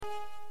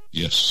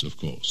Yes, of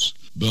course.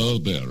 Burl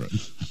Barer.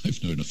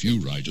 I've known a few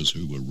writers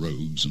who were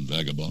rogues and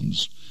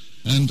vagabonds.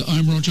 And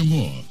I'm Roger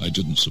Moore. I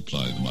didn't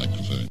supply the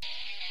microphone.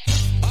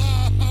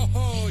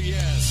 Oh,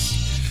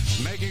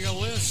 yes. Making a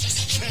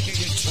list, checking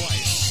it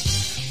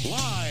twice.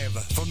 Live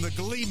from the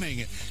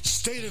gleaming,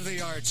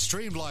 state-of-the-art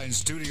Streamline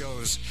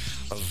studios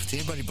of, do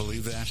anybody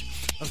believe that?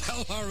 Of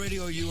LR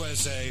Radio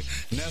USA,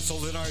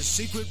 nestled in our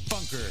secret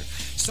bunker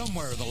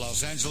somewhere in the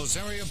Los Angeles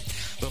area.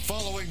 The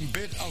following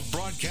bit of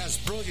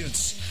broadcast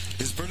brilliance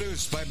is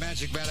produced by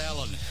Magic Matt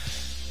Allen.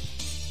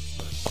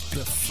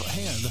 The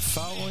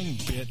following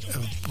bit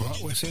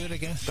of... say it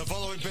again? The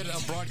following bit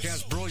of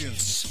broadcast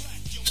brilliance.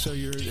 So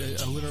your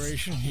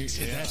alliteration,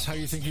 that's how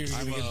you think you're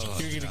going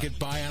to get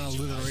by on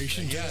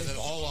alliteration? Yeah, that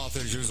all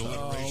authors use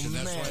alliteration.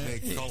 That's why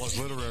they call us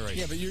literary.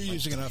 Yeah, but you're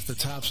using it off the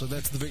top, so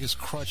that's the biggest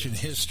crutch in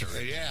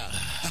history. Yeah.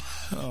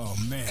 Oh,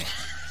 man.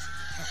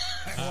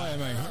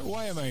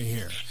 Why am I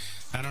here?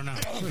 I don't know.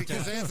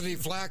 Because Anthony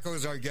Flacco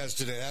is our guest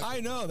today. I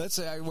know.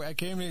 I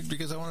came here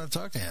because I want to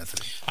talk to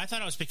Anthony. I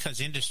thought it was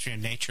because industry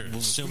and nature is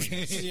assuming.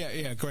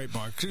 Yeah, great,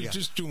 Mark.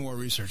 Just do more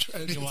research.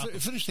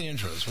 Finish the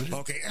intros, would you?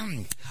 Okay.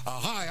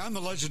 Hi, I'm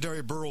the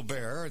legendary Burl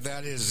Bear.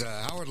 That is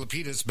Howard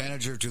Lapidus,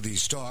 manager to the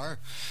Star.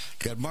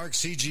 Got Mark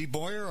C.G.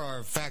 Boyer,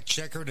 our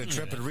fact-checker and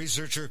intrepid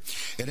researcher,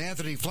 and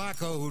Anthony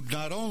Flacco, who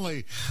not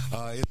only is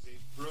a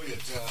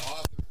brilliant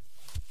author,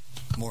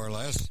 more or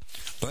less,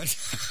 but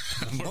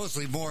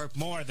mostly more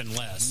than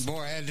less.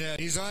 More, and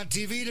he's on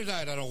TV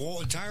tonight on an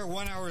entire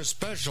 1 hour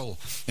special.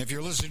 If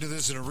you're listening to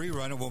this in a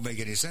rerun, it won't make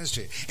any sense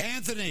to you.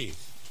 Anthony,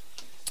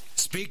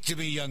 speak to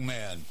me, young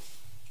man.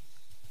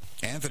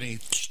 Anthony.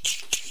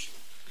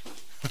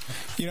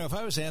 You know, if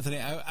I was Anthony,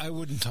 I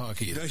wouldn't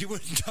talk either. No, you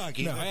wouldn't talk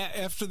either. No,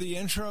 after the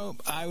intro,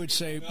 I would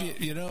say,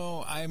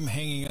 I'm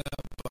hanging up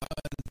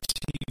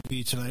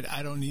TV tonight.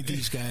 I don't need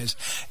these guys.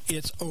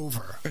 It's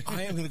over.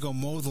 I am going to go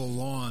mow the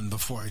lawn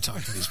before I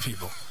talk to these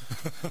people.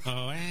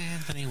 Oh,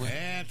 Anthony.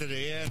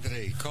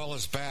 Anthony, call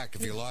us back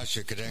if you lost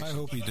your connection. I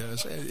hope he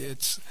does.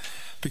 It's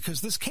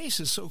because this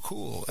case is so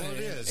cool. Well, it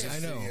is. I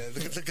know.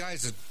 The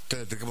guys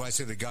that, when I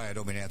say the guy, I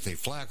don't mean Anthony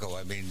Flacco.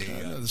 I mean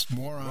this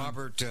moron.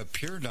 Robert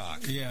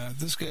Piernock. Yeah,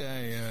 this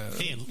guy.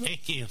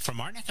 He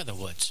from our neck of the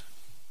woods.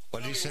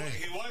 What did he say?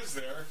 He was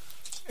there.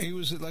 He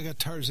was like a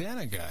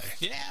Tarzana guy.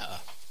 Yeah.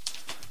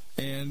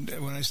 And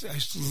when I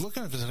was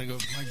looking at this, I go,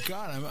 my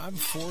God, I'm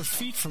 4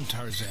 feet from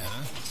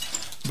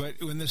Tarzana.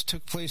 But when this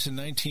took place in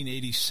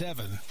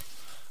 1987,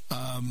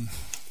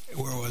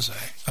 where was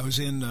I? I was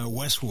in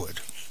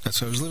Westwood.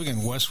 So I was living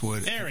in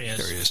Westwood. There he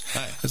is.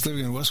 I was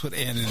living in Westwood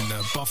and in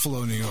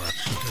Buffalo, New York,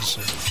 because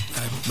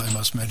I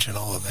must mention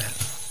all of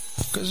that.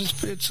 Because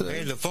it's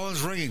hey, the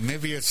phone's ringing.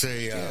 Maybe it's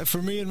a...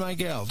 for me and my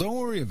gal. Don't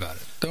worry about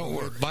it. Don't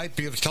worry. It might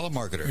be a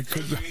telemarketer. It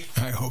could be.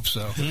 I hope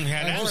so.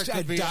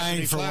 I'm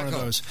dying for one of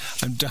those.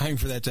 I'm dying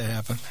for that to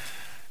happen.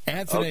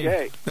 Anthony.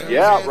 Okay.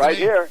 Yeah, Anthony. Right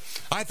here.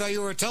 I thought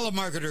you were a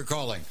telemarketer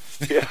calling.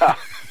 Yeah.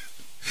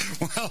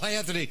 Well,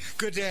 Anthony,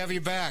 good to have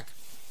you back.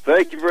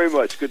 Thank you very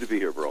much. Good to be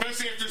here, bro.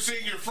 Especially after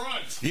seeing your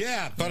front.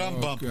 Yeah, but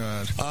I'm bummed.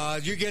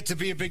 You get to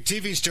be a big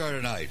TV star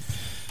tonight.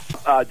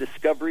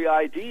 Discovery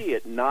ID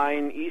at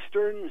 9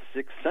 Eastern,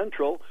 6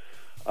 Central.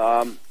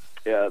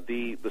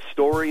 The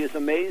story is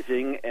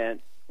amazing, and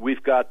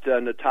we've got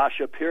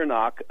Natasha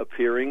Piernock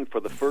appearing for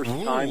the first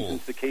time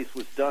since the case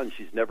was done.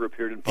 She's never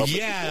appeared in public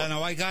before.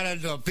 No, I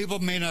got to. People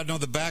may not know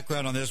the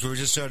background on this. We were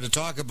just starting to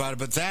talk about it,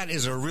 but that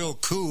is a real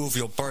coup, if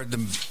you'll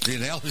pardon the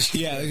analogy.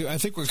 Yeah, I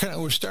think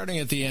we're starting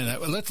at the end.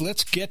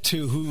 Let's get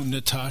to who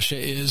Natasha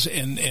is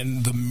and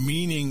the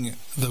meaning,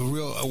 the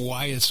real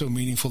why it's so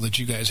meaningful that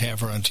you guys have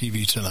her on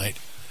TV tonight.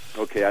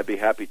 Okay, I'd be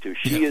happy to.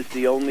 She is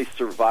the only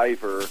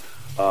survivor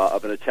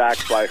of an attack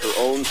by her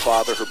own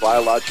father, her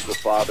biological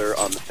father,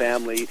 on the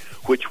family,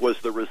 which was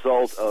the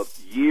result of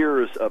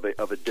years of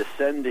a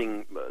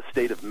descending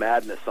state of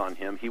madness on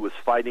him. He was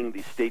fighting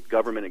the state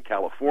government in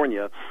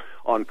California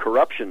on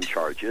corruption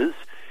charges,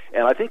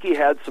 and I think he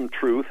had some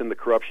truth in the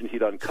corruption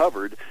he'd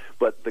uncovered,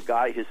 but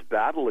his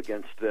battle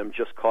against them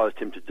just caused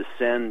him to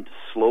descend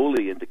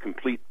slowly into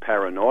complete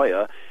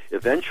paranoia.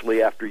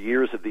 Eventually, after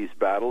years of these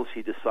battles,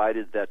 he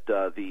decided that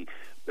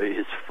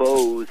his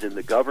foes in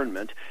the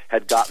government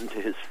had gotten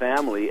to his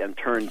family and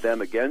turned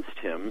them against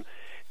him,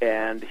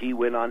 and he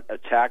went on,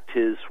 attacked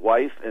his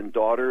wife and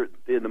daughter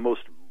in the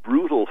most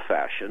brutal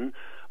fashion,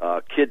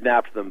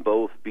 kidnapped them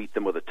both, beat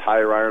them with a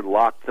tire iron,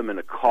 locked them in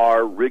a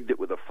car, rigged it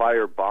with a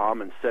fire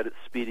bomb, and set it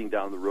speeding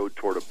down the road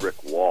toward a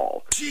brick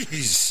wall.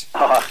 Jeez.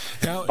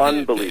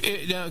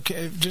 Unbelievable. Now,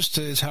 just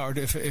as Howard,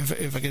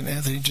 if I can,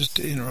 Anthony, just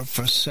interrupt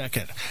for a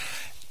second.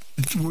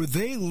 Were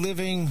they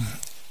living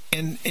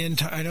in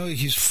I know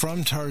he's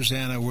from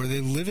Tarzana. Were they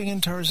living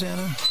in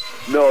Tarzana?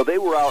 No, they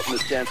were out in the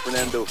San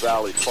Fernando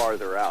Valley,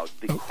 farther out.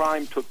 The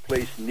crime took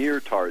place near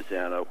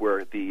Tarzana,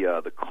 where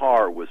the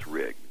car was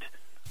rigged.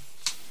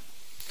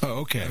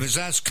 Oh, okay. Because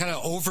that's kind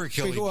of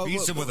overkill. He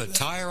beats him with a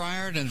tire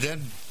iron and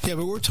then... Yeah,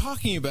 but we're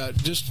talking about,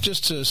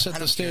 just to set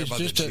the stage... I don't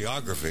care about the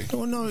geography.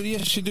 Oh, no,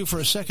 yes, you do for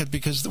a second,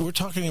 because we're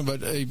talking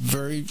about a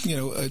very,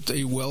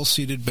 a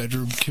well-seated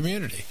bedroom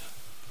community.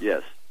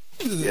 Yes.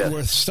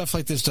 where stuff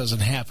like this doesn't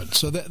happen.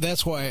 So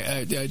that's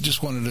why I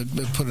just wanted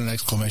to put an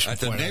exclamation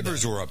point on The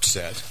neighbors that. were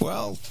upset.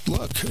 Well,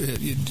 look,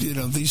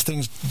 these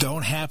things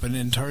don't happen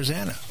in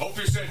Tarzana. Hope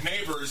you said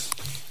neighbors.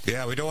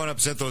 Yeah, we don't want to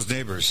upset those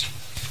neighbors.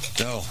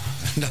 No,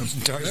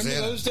 Tarzana.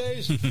 Remember those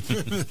days?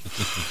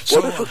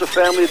 Well, this was a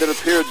family that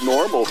appeared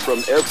normal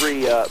from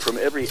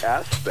every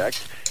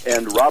aspect.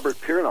 And Robert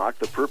Piernock,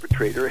 the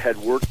perpetrator, had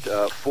worked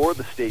for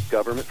the state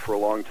government for a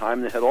long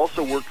time, and had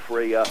also worked for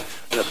an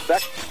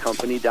effects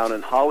company down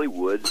in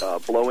Hollywood,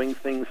 blowing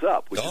things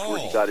up, which is where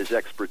he got his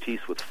expertise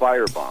with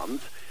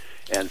firebombs.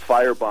 And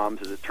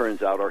firebombs, as it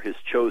turns out, are his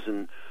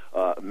chosen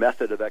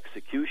method of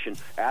execution.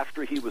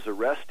 After he was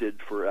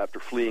arrested after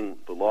fleeing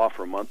the law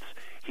for months,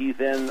 he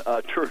then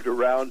turned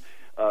around,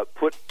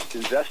 put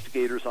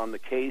investigators on the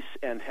case,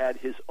 and had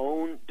his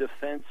own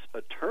defense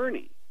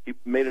attorney. He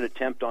made an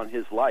attempt on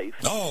his life,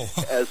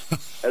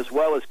 as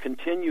well as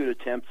continued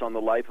attempts on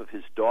the life of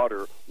his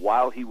daughter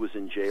while he was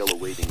in jail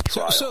awaiting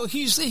trial. So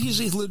he's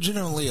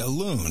legitimately a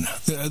loon.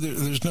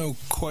 There's no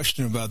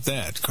question about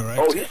that,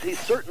 correct? Oh, he's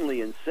certainly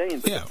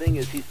insane, but the thing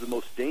is, he's the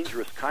most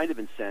dangerous kind of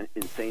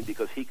insane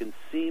because he can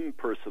seem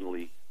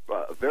personally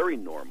very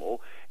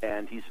normal,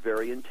 and he's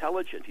very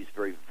intelligent. He's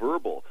very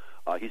verbal.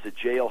 He's a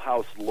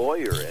jailhouse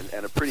lawyer,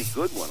 and a pretty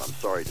good one, I'm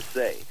sorry to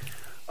say.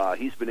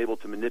 He's been able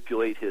to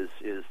manipulate his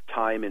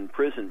time in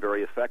prison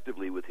very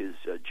effectively with his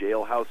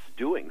jailhouse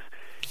doings.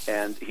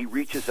 And he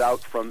reaches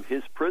out from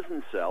his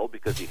prison cell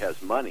because he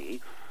has money,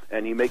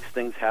 and he makes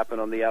things happen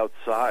on the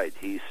outside.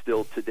 He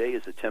still today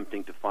is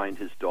attempting to find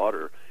his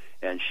daughter,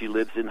 and she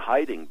lives in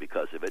hiding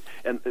because of it.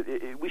 And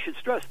we should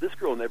stress, this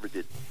girl never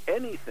did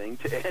anything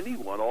to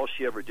anyone. All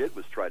she ever did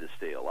was try to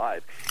stay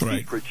alive. Right.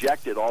 He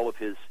projected all of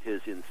his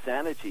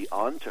insanity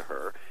onto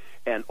her,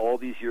 and all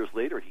these years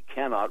later, he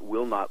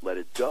will not let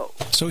it go.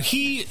 So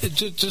he,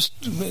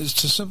 just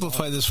to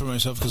simplify this for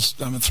myself, because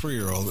I'm a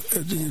 3-year-old,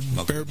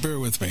 bear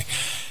with me.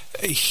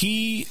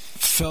 He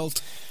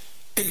felt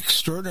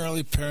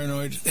extraordinarily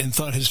paranoid and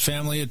thought his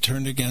family had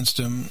turned against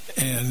him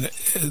and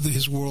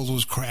his world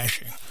was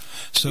crashing.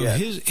 So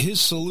yes. his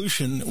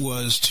solution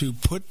was to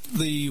put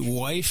the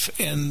wife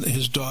and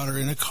his daughter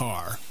in a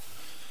car,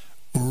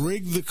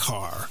 rig the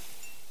car.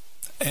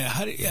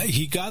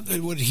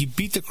 He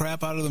beat the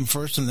crap out of them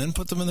first and then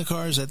put them in the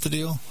car? Is that the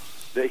deal?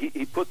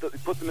 He put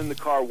them in the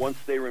car. Once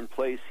they were in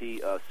place,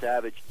 he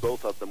savaged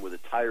both of them with a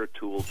tire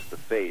tool to the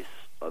face.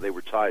 They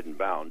were tied and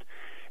bound,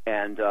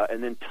 and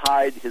then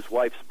tied his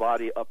wife's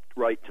body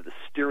upright to the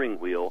steering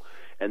wheel,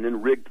 and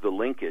then rigged the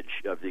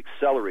linkage of the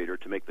accelerator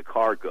to make the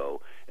car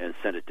go, and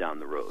sent it down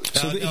the road.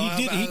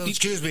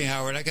 Excuse me,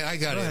 Howard. I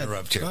got to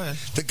interrupt here. Go ahead.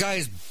 The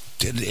guy's,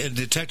 in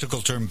the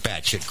technical term,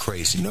 batshit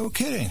crazy. No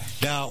kidding.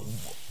 Now,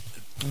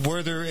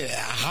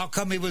 how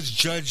come he was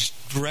judged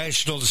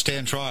rational to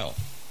stand trial?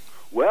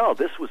 Well,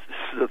 this is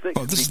the thing.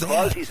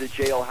 Because he's a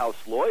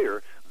jailhouse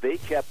lawyer, they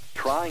kept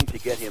trying to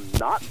get him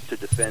not to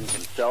defend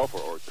himself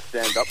or to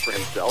stand up for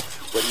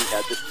himself, but he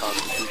had this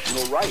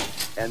constitutional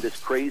right. And as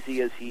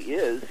crazy as he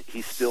is,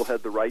 he still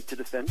had the right to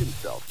defend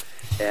himself.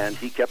 And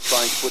he kept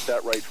trying to put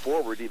that right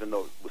forward, even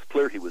though it was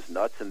clear he was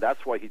nuts, and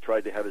that's why he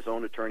tried to have his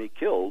own attorney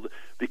killed,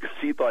 because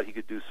he thought he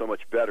could do so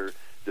much better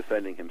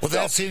defending himself.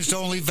 Well, that seems to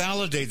only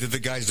validate that the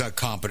guy's not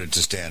competent to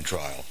stand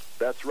trial.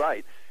 That's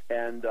right.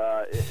 And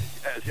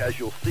as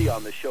you'll see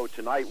on the show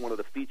tonight, one of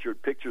the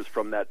featured pictures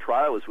from that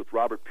trial is with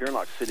Robert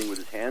Piernock sitting with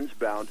his hands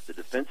bound at the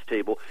defense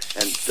table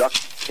and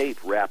duct tape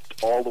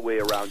wrapped all the way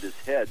around his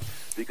head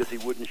because he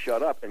wouldn't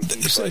shut up. And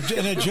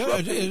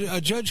a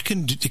judge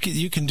can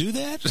do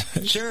that?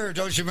 Sure.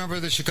 Don't you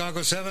remember the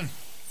Chicago 7?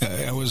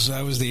 I was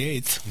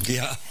the 8th.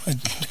 Yeah.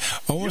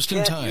 Almost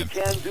in time. You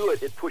can do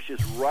it. It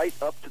pushes right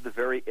up to the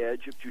very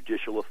edge of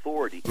judicial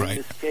authority. Right. In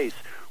this case,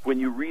 when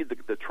you read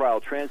the trial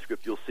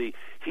transcript, you'll see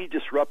he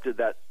disrupted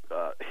that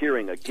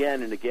hearing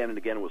again and again and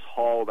again, was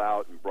hauled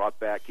out and brought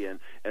back in,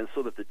 and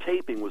so that the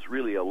taping was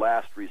really a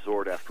last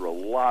resort after a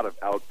lot of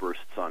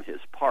outbursts on his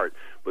part.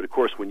 But, of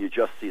course, when you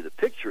just see the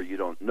picture, you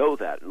don't know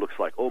that. It looks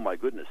like, oh, my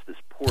goodness, this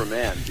poor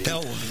man.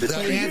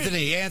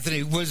 Anthony,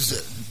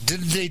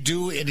 didn't they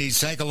do any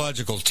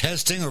psychological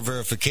testing or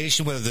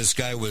verification whether this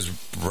guy was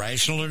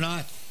rational or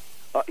not?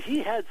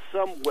 He had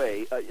some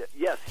way.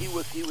 Yes, he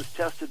was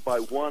tested by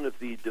one of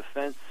the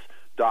defense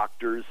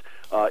doctors.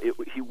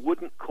 He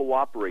wouldn't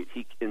cooperate.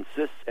 He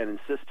insists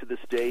to this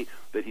day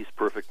that he's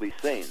perfectly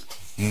sane.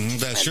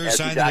 That's sure a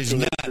sign that he's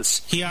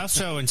nuts. He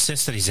also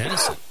insists that he's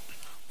innocent.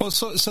 Well,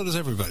 so does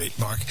everybody,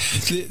 Mark.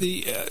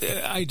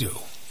 I do,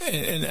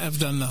 and I've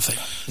done nothing.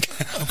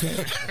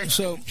 Okay,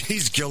 so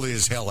he's guilty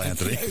as hell,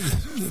 Anthony.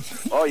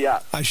 Oh yeah,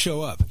 I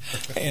show up,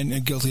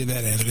 and guilty of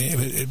that,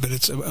 Anthony. But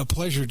it's a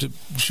pleasure to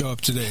show up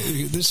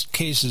today. This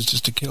case is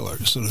just a killer,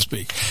 so to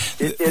speak.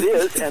 It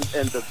is, and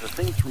the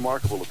thing that's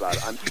remarkable about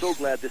it, I'm so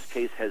glad this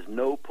case has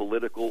no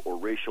political or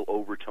racial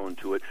overtone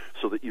to it,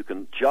 so that you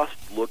can just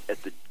look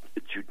at the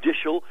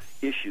judicial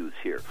issues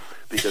here,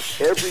 because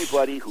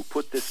everybody who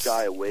put this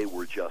guy away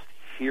were just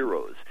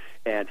heroes.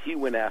 And he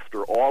went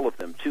after all of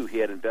them, too. He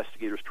had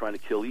investigators trying to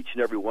kill each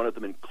and every one of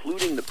them,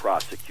 including the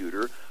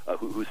prosecutor,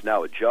 who's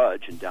now a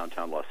judge in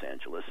downtown Los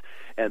Angeles.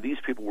 And these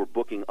people were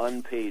booking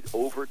unpaid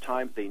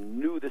overtime. They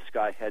knew this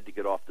guy had to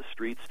get off the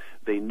streets.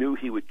 They knew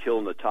he would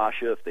kill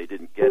Natasha if they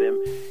didn't get him.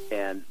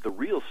 And the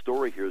real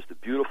story here is the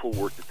beautiful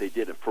work that they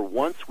did. And for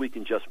once, we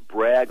can just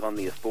brag on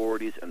the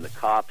authorities and the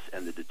cops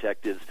and the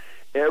detectives.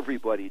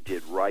 Everybody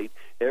did right.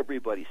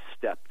 Everybody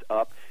stepped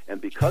up. And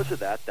because of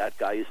that, that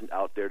guy isn't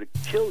out there to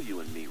kill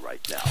you and me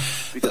right now.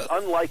 Because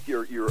unlike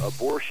your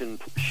abortion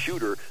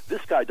shooter,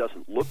 this guy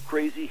doesn't look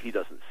crazy. He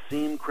doesn't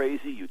seem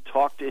crazy. You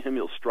talk to him,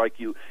 he'll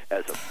strike you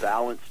as a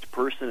balanced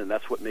person, and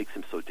that's what makes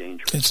him so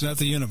dangerous. It's not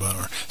the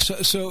Unabomber.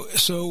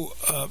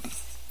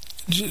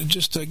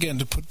 Just again,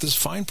 to put this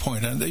fine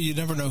point on, you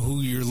never know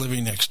who you're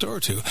living next door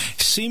to.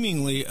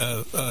 Seemingly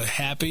a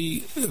happy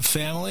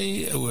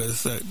family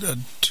with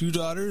 2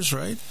 daughters,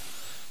 right?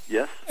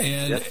 Yes.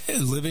 And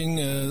living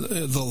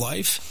the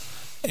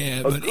life.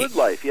 A good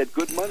life. He had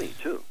good money,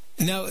 too.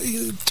 Now,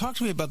 talk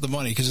to me about the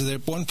money, because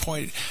at one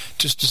point,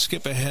 just to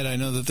skip ahead, I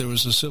know that there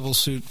was a civil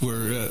suit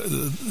where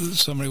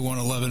somebody won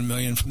 $11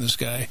 million from this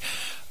guy.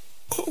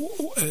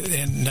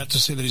 And not to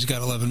say that he's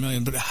got $11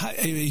 million, but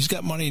he's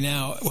got money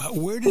now.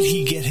 Where did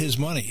he get his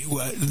money?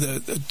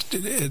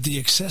 The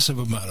excessive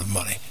amount of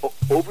money.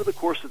 Over the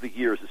course of the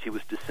years, as he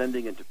was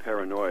descending into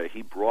paranoia,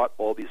 he brought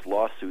all these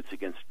lawsuits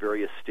against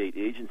various state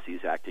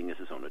agencies acting as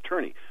his own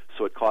attorney.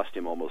 So it cost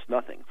him almost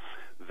nothing.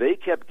 They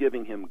kept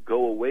giving him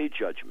go-away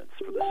judgments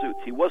for the suits.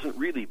 He wasn't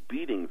really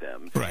beating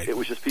them. Right. It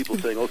was just people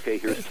saying, okay,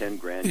 here's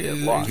 $10,000, get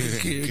lost.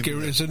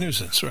 It's a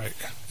nuisance, right.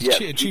 Yes,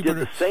 he did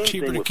the same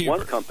thing with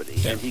one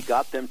company, and he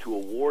got them to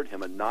award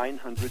him a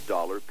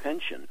 $900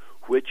 pension,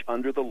 which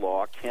under the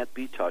law can't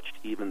be touched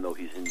even though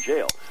he's in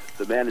jail.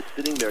 The man is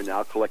sitting there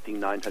now collecting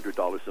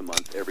 $900 a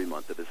month every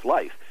month of his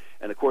life.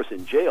 And, of course,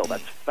 in jail,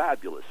 that's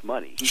fabulous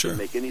money. He can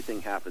make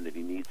anything happen that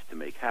he needs to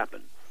make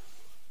happen.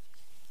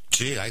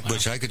 Gee, I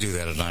wish I could do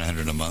that at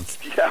 $900 a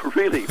month. Yeah,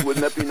 really.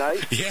 Wouldn't that be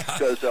nice? Yeah.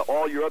 Because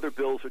all your other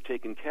bills are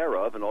taken care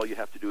of, and all you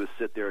have to do is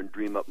sit there and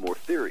dream up more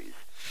theories.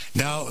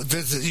 Now,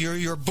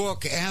 your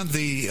book and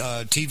the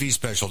TV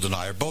special,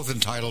 Denai, are both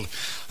entitled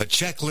A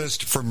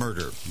Checklist for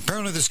Murder.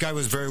 Apparently this guy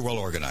was very well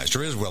organized,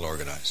 or is well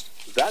organized.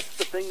 That's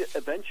the thing that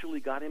eventually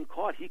got him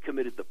caught. He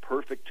committed the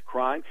perfect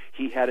crime.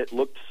 He had it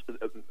looked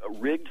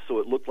rigged so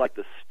it looked like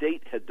the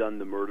state had done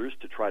the murders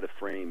to try to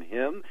frame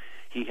him.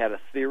 He had a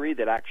theory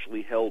that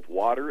actually held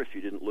water if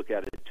you didn't look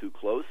at it too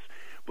close.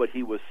 But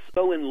he was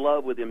so in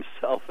love with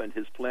himself and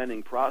his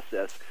planning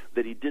process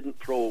that he didn't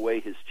throw away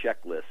his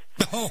checklists.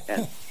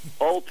 And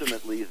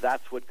ultimately,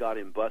 that's what got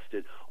him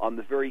busted. On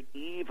the very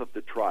eve of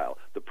the trial,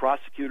 the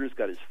prosecutor's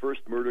got his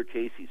first murder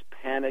case. He's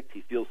panicked.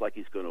 He feels like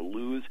he's going to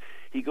lose.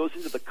 He goes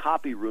into the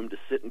copy room to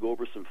sit and go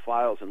over some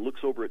files and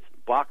looks over its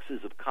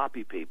boxes of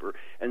copy paper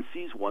and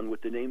sees one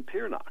with the name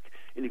Piernock.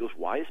 And he goes,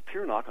 why is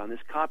Piernock on this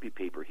copy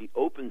paper? He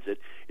opens it.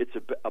 It's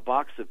a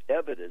box of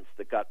evidence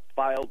that got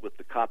filed with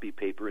the copy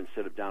paper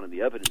instead of down in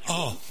the evidence room.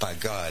 Oh, my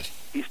God.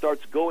 He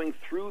starts going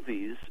through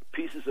these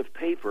pieces of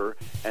paper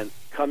and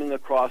coming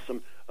across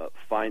them,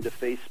 find a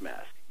face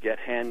mask, get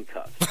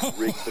handcuffs,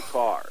 rig the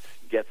car,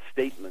 get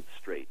statements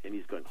straight. And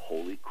he's going,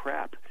 holy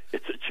crap,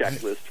 it's a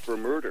checklist for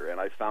murder.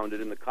 And I found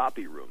it in the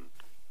copy room.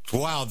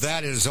 Wow,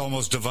 that is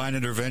almost divine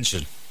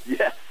intervention.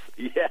 Yes,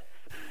 yes.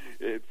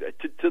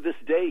 To this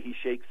day, he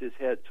shakes his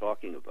head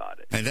talking about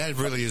it. And that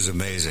really is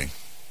amazing.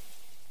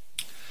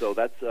 So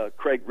that's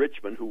Craig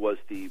Richmond, who was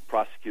the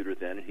prosecutor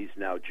then, and he's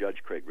now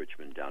Judge Craig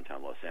Richmond,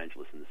 downtown Los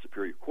Angeles in the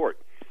Superior Court.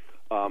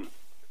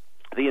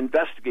 The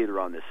investigator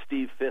on this,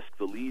 Steve Fisk,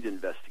 the lead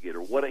investigator,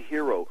 what a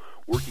hero,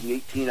 working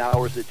 18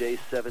 hours a day,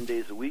 7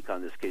 days a week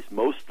on this case,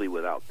 mostly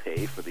without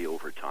pay for the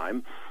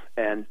overtime,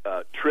 and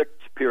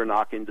tricked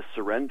Piernock into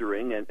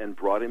surrendering and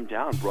brought him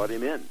down, brought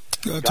him in.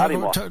 Got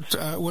him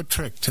off. What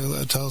trick? Tell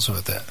us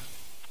about that.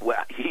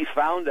 Well, he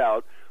found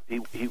out,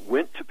 he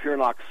went to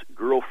Piernock's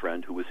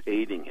girlfriend, who was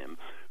aiding him,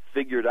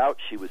 figured out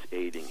she was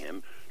aiding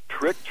him,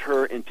 tricked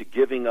her into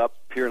giving up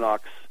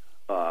Piernock's,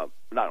 I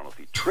don't know if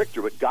he tricked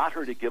her, but got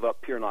her to give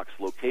up Piernock's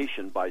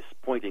location by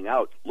pointing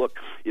out, look,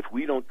 if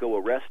we don't go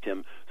arrest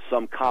him,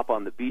 some cop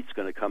on the beat's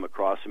going to come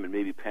across him and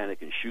maybe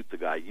panic and shoot the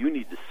guy. You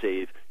need to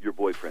save your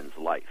boyfriend's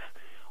life.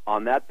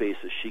 On that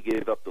basis, she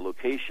gave up the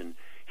location.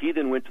 He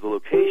then went to the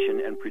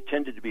location and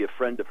pretended to be a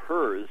friend of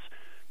hers,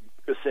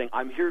 saying,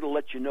 I'm here to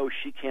let you know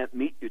she can't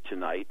meet you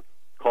tonight,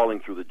 calling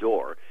through the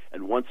door.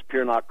 And once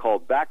Piernock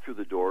called back through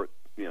the door,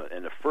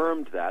 and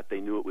affirmed that, they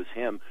knew it was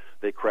him,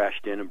 they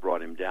crashed in and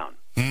brought him down.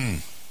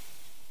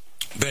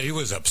 Bet he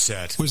was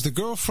upset. Was the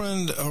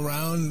girlfriend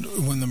around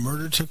when the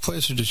murder took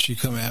place, or did she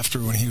come after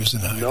when he was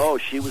in hiding? No,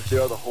 she was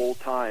there the whole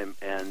time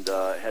and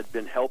had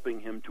been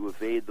helping him to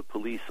evade the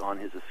police on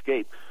his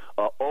escape.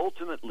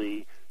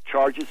 Ultimately,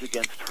 charges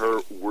against her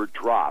were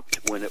dropped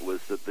when it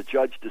was that the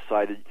judge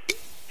decided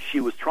she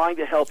was trying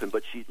to help him,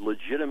 but she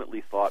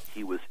legitimately thought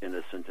he was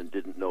innocent and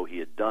didn't know he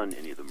had done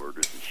any of the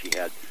murders, and she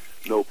had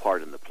no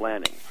part in the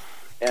planning.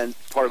 And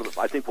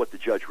I think what the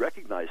judge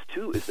recognized,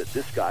 too, is that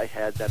this guy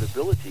had that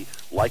ability,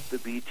 like the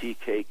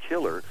BTK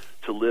killer,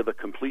 to live a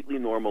completely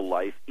normal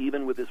life,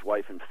 even with his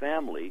wife and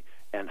family,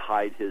 and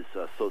hide his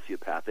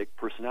sociopathic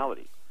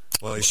personality.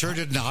 Well, he sure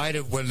didn't hide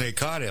it when they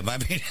caught him. I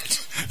mean,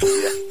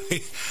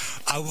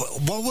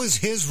 what was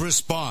his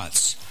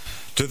response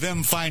to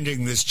them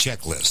finding this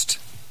checklist?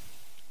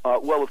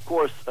 Well, of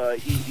course,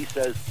 he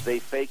says they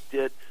faked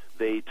it.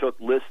 They took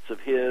lists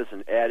of his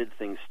and added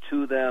things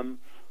to them.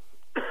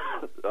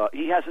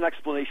 He has an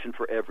explanation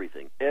for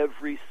everything,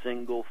 every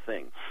single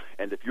thing.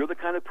 And if you're the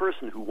kind of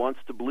person who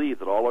wants to believe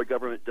that all our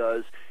government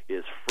does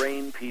is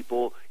frame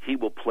people, he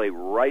will play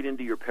right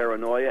into your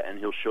paranoia, and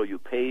he'll show you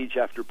page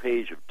after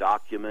page of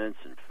documents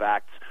and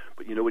facts.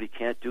 But you know what he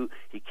can't do?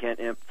 He can't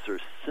answer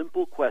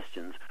simple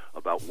questions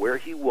about where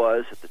he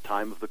was at the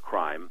time of the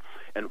crime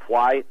and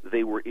why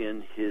they were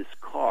in his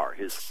car.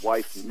 His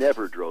wife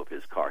never drove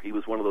his car. He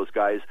was one of those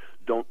guys,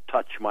 don't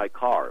touch my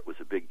car. It was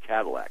a big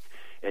Cadillac.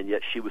 And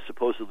yet she was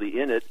supposedly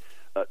in it,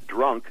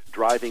 drunk,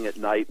 driving at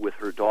night with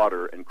her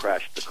daughter, and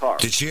crashed the car.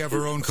 Did she have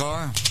her own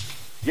car?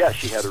 Yes,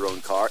 she had her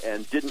own car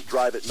and didn't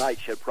drive at night.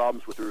 She had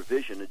problems with her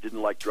vision and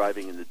didn't like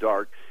driving in the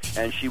dark,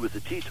 and she was a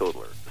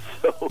teetotaler.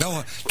 So,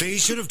 no, they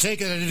should have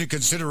taken that into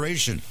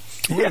consideration.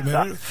 Wait a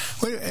minute.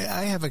 Wait,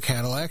 I have a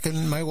Cadillac,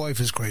 and my wife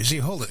is crazy.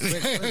 Hold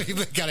it.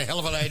 You've got a hell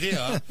of an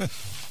idea, huh?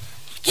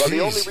 Well,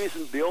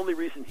 the only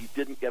reason he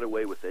didn't get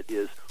away with it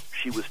is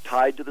she was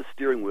tied to the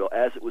steering wheel.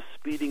 As it was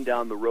speeding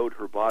down the road,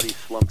 her body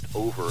slumped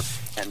over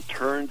and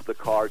turned the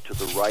car to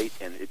the right,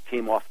 and it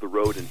came off the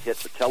road and hit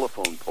the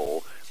telephone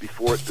pole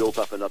before it built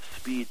up enough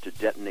speed to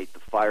detonate the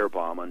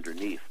firebomb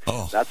underneath.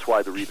 Oh. That's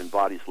why there were even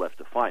bodies left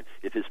to find.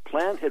 If his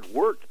plan had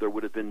worked, there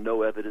would have been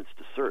no evidence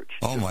to search.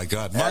 Oh, my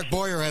God. Mark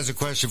Boyer has a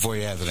question for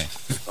you, Anthony.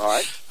 All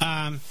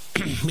right.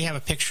 We have a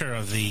picture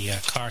of the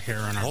car here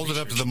on our Hold it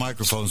up to the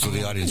microphone so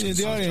the audience can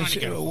see. The audience,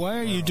 why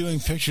are you doing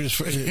pictures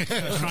for...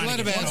 Let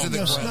him answer the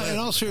question. In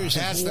all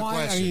seriousness,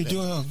 why are you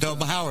doing... No,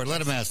 Howard,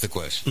 let him ask the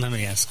question. Let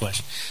me ask the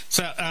question.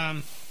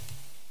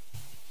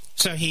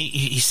 So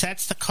he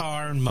sets the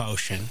car in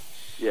motion.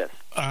 Yes.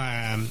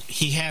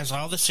 He has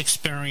all this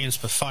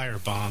experience with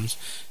firebombs.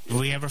 Did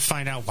we ever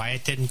find out why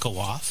it didn't go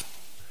off?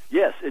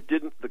 Yes, it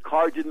didn't. The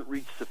car didn't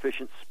reach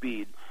sufficient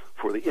speed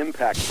for the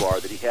impact bar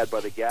that he had by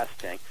the gas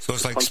tank. So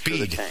it's to like puncture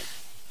Speed. The tank.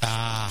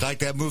 It's like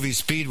that movie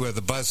Speed where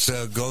the bus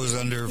goes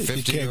under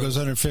 50. Yeah, it goes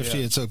under 50,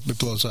 yeah. It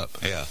blows up.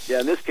 Yeah. Yeah,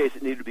 in this case,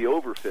 it needed to be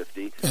over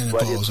 50, and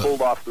but it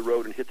pulled off the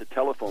road and hit the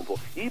telephone pole.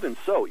 Even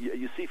so,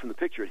 you see from the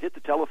picture, it hit the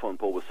telephone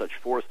pole with such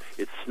force,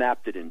 it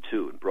snapped it in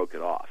two and broke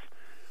it off.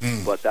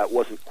 But that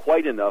wasn't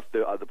quite enough.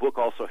 The book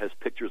also has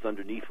pictures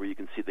underneath where you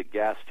can see the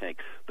gas tank.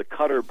 The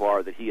cutter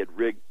bar that he had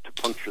rigged to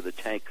puncture the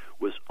tank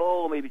was,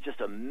 maybe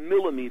just a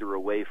millimeter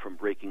away from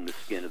breaking the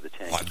skin of the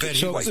tank. I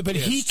bet But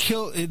he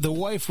killed... The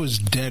wife was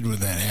dead when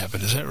that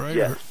happened. Is that right?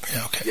 Yes.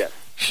 Yeah, okay. Yes.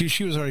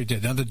 She was already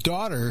dead. Now, the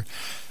daughter...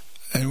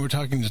 And we're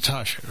talking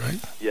Natasha, right?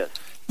 Yes.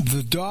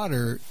 The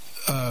daughter...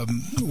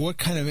 what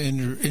kind of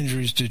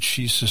injuries did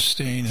she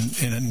sustain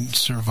and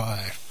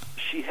survive?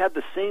 She had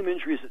the same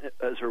injuries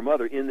as her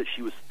mother in that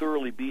she was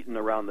thoroughly beaten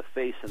around the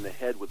face and the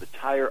head with a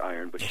tire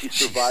iron, but she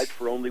survived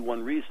for only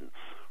one reason.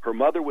 Her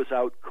mother was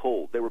out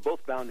cold. They were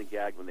both bound and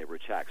gagged when they were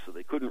attacked, so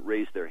they couldn't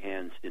raise their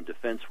hands in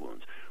defense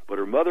wounds. But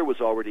her mother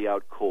was already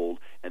out cold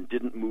and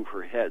didn't move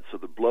her head, so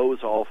the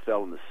blows all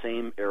fell in the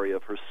same area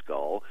of her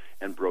skull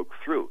and broke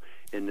through.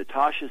 In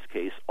Natasha's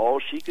case, all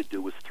she could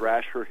do was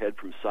thrash her head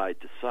from side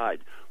to side,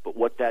 but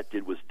what that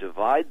did was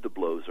divide the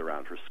blows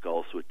around her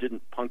skull so it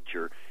didn't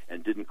puncture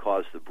and didn't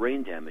cause the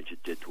brain damage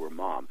it did to her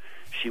mom.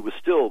 She was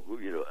still,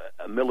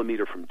 a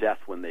millimeter from death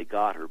when they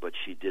got her, but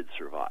she did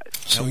survive.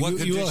 So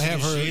you will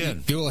have her.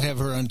 You will have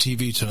her on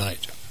TV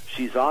tonight.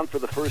 She's on for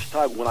the first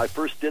time. When I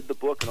first did the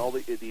book and all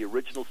the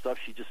original stuff,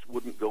 she just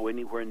wouldn't go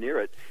anywhere near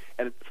it.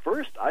 And at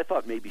first, I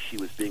thought maybe she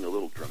was being a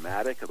little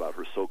dramatic about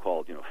her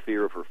so-called,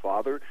 fear of her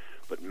father.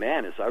 But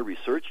man, as I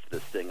researched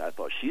this thing, I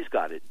thought she's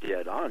got it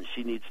dead on.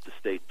 She needs to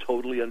stay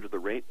totally under the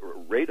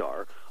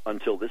radar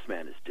until this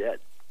man is dead.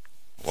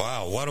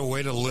 Wow, what a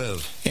way to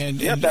live. And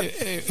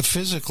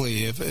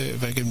physically,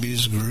 if I can be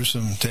as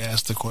gruesome to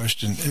ask the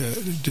question,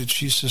 did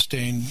she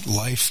sustain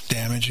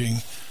life-damaging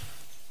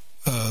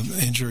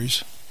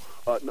injuries?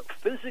 No,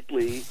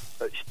 physically,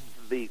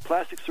 the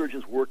plastic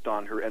surgeons worked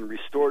on her and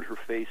restored her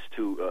face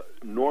to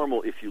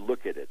normal if you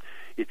look at it.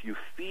 If you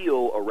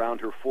feel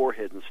around her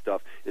forehead and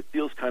stuff, it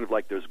feels kind of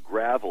like there's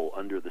gravel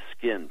under the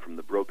skin from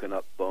the broken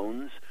up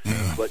bones.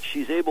 Yeah. But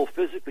she's able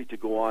physically to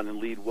go on and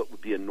lead what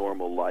would be a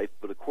normal life.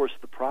 But of course,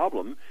 the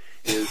problem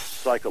is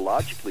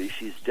psychologically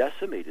she's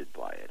decimated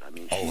by it. I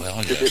mean,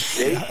 to this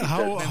day,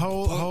 how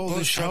old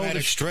is she?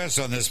 Post-traumatic stress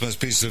on this must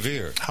be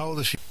severe. How old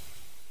is she?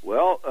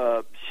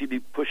 Well, she'd be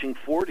pushing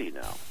 40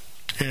 now.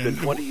 It's been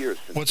 20 years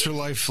since. What's her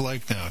life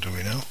like now? Do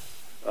we know?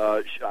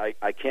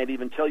 I can't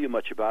even tell you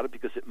much about it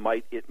because it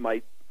might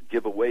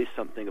give away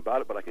something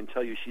about it. But I can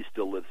tell you she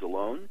still lives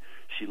alone.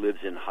 She lives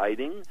in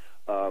hiding.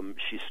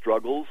 She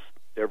struggles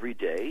every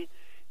day,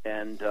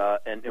 And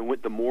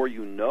with the more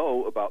you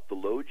know about the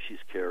load she's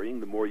carrying,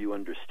 the more you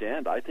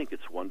understand. I think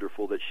it's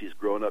wonderful that she's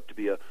grown up to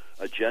be a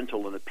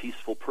gentle and a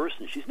peaceful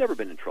person. She's never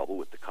been in trouble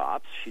with the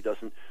cops. She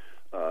doesn't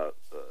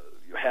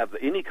have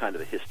any kind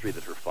of a history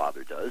that her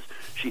father does.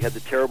 She had the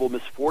terrible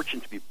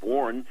misfortune to be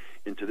born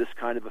into this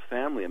kind of a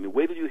family. I mean,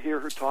 wait till you hear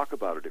her talk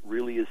about it. It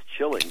really is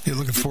chilling. You're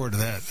looking forward to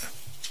that.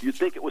 You'd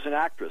think it was an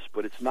actress,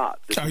 but it's not.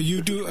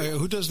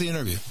 Who does the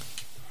interview?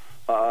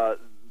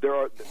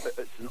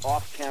 It's an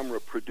off-camera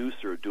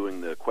producer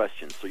doing the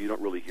questions, so you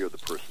don't really hear the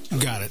person.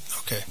 Got it.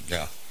 Okay.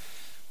 Yeah.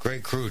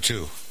 Great crew,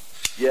 too.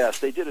 Yes,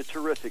 they did a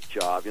terrific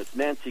job. It's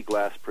Nancy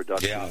Glass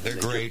Productions. Yeah,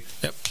 they're great.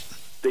 Yep.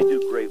 They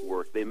do great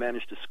work. They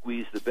managed to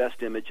squeeze the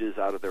best images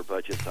out of their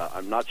budgets.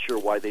 I'm not sure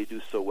why they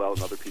do so well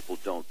and other people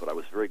don't, but I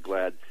was very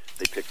glad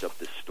they picked up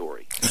this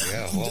story.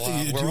 Yeah,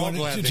 well, we're all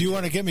glad. Do you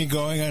want to get me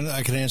going?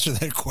 I can answer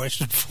that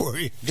question for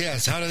you.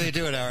 Yes. How do they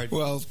do it, Howard?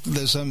 Well,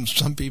 there's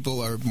some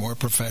people are more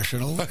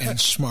professional and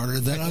smarter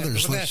than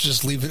others. Let's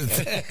just leave it at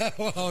that.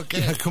 Well,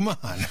 okay. Yeah, come on.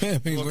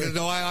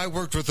 I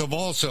worked with them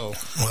also,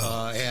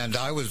 and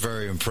I was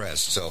very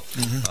impressed. So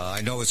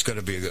I know it's going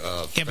to be.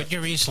 Yeah, but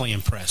you're easily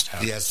impressed,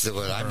 Howard. Yes,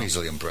 well, I'm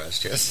easily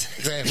impressed.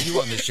 Yes, I have you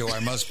on the show. I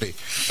must be.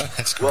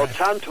 That's correct. Well,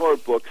 Tantor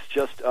Books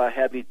just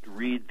had me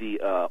read the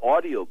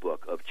audio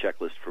book of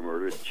Checklist for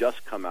Murder. It's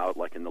just come out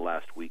like in the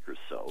last week or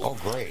so. Oh,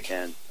 great.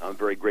 And I'm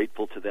very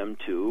grateful to them,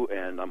 too,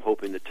 and I'm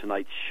hoping that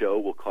tonight's show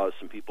will cause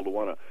some people to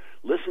want to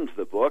listen to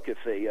the book. If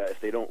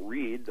they don't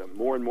read,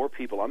 more and more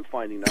people I'm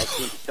finding now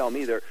seem to tell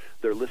me they're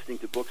listening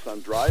to books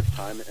on drive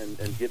time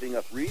and giving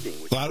up reading,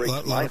 which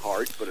breaks my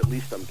heart, but at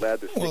least I'm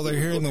glad they're sticking. Well, they're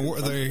hearing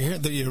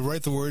you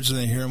write the words and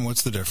they hear them.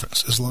 What's the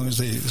difference? As long as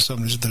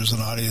there's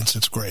an audience,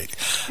 it's great.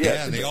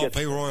 Yeah, and they all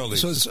pay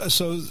royalties.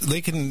 So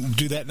they can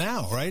do that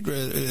now, right?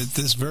 At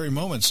this very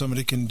moment,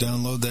 somebody can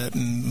download that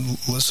and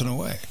listen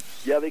away.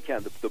 Yeah, they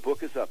can. The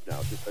book is up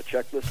now. It's a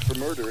Checklist for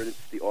Murder, and it's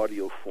the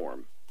audio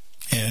form.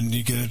 And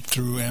you get it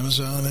through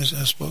Amazon, I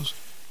suppose?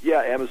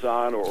 Yeah,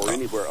 Amazon or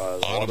anywhere,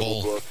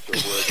 Audible Books or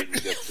wherever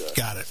you get.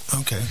 Got it.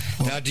 Okay.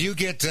 Well, now, do you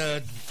get,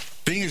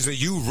 being as that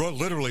you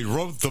literally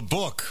wrote the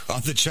book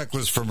on the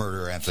Checklist for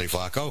Murder, Anthony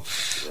Flacco,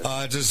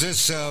 does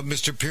this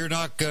Mr.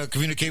 Piernock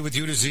communicate with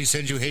you? Does he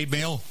send you hate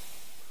mail?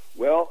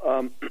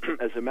 Well,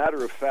 as a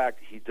matter of fact,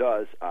 he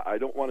does. I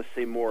don't want to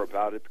say more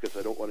about it because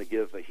I don't want to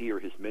give he or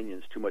his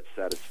minions too much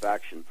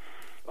satisfaction.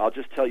 I'll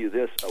just tell you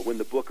this. When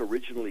the book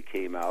originally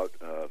came out,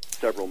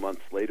 several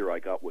months later, I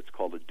got what's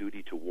called a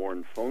duty to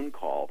warn phone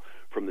call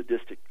from the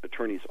district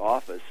attorney's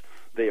office.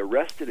 They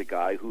arrested a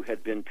guy who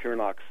had been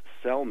Piernock's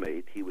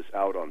cellmate. He was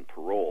out on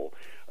parole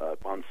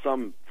on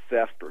some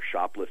theft or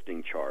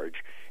shoplifting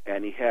charge,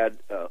 and he had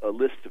a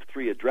list of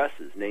 3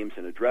 addresses, names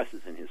and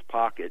addresses in his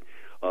pocket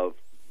of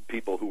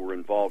people who were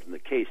involved in the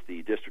case,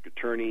 the district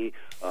attorney,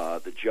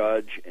 the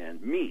judge, and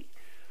me.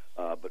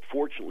 But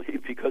fortunately,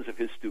 because of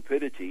his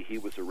stupidity, he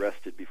was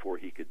arrested before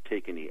he could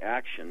take any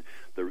action.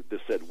 They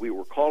said, we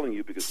were calling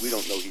you because we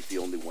don't know he's the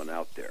only one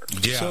out there.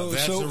 Yeah,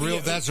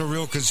 that's a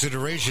real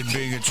consideration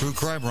being a true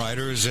crime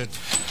writer, is that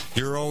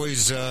you're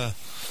always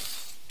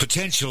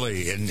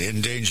potentially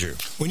in danger.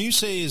 When you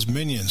say his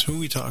minions, who are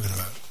we talking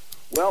about?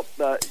 Well,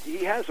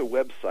 he has a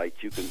website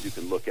you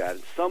can look at.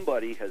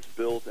 Somebody has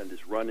built and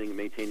is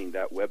maintaining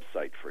that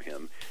website for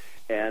him.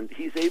 And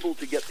he's able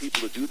to get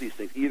people to do these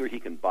things. Either he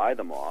can buy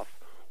them off,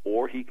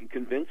 or he can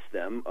convince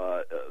them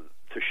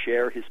to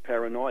share his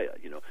paranoia.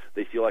 You know,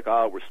 they feel like,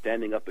 we're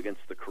standing up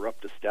against the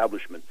corrupt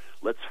establishment.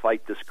 Let's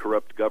fight this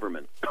corrupt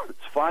government.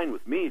 It's fine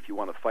with me if you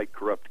want to fight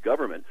corrupt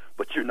government,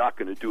 but you're not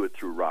going to do it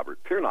through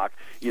Robert Piernock,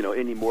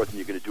 any more than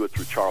you're going to do it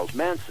through Charles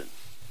Manson.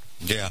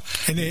 Yeah.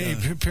 And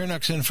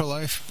Piernock's in for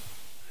life?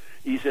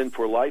 He's in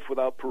for life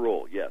without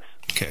parole, yes.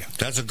 Okay.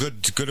 That's a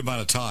good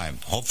amount of time.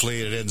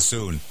 Hopefully it ends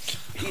soon.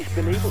 He's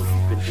been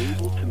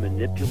able to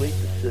manipulate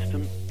the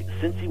system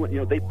since he went.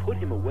 They put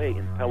him away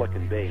in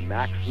Pelican Bay,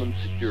 maximum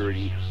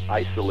security,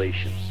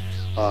 isolation.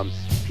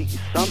 He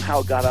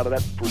somehow got out of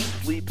that for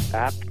sleep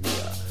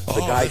apnea.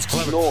 The guy that's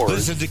clever. snores.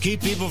 Listen, to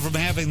keep people from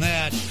having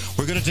that,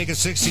 we're going to take a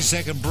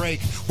 60-second break.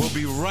 We'll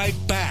be right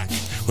back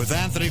with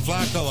Anthony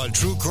Flacco on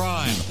True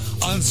Crime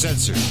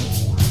Uncensored.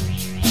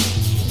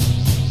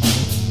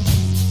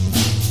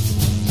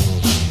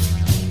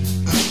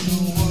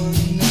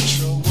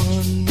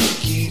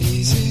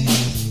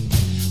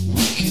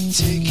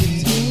 Take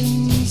it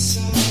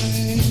inside,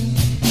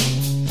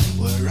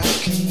 where I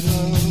can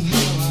love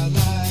how I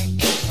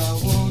like, if I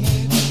want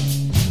it,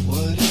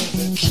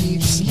 whatever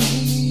keeps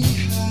me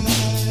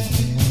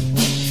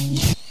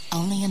high.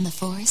 Only in the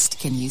forest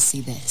can you see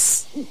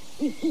this.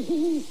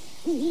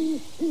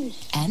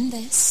 And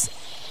this.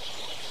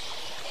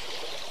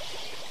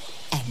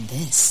 And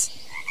this.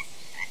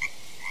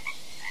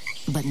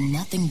 But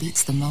nothing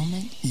beats the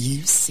moment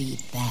you see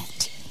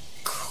that.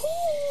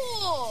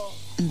 Cool!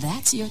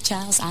 That's your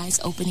child's eyes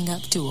opening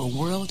up to a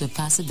world of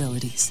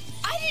possibilities.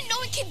 I didn't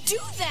know it could do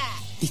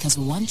that! Because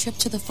one trip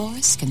to the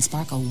forest can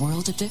spark a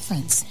world of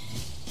difference.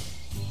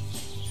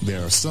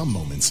 There are some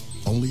moments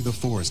only the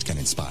forest can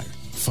inspire.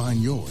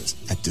 Find yours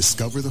at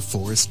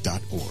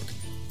discovertheforest.org.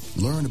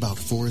 Learn about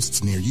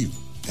forests near you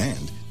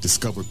and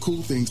discover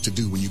cool things to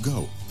do when you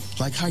go,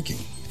 like hiking,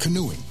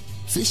 canoeing,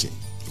 fishing,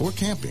 or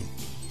camping.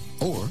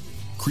 Or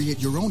create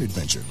your own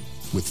adventure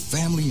with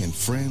family and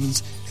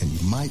friends, and you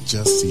might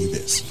just see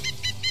this.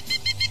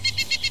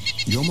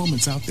 Your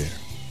moment's out there.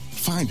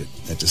 Find it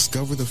at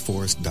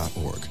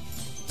discovertheforest.org.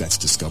 That's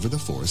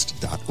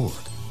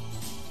discovertheforest.org.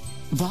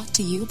 Brought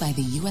to you by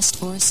the U.S.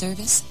 Forest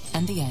Service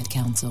and the Ad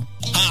Council.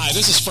 Hi,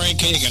 this is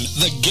Frank Hagan,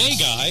 the gay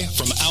guy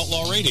from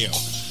Outlaw Radio.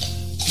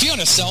 If you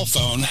own a cell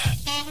phone,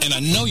 and I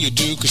know you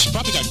do because you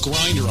probably got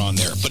Grindr on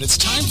there, but it's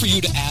time for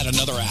you to add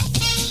another app.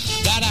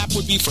 That app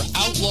would be for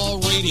Outlaw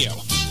Radio,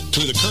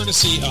 through the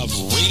courtesy of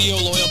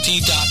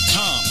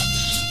RadioLoyalty.com.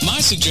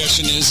 My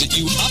suggestion is that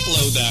you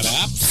upload that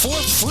app for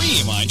free,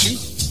 mind you.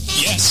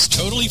 Yes,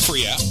 totally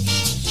free app.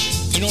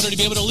 In order to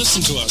be able to listen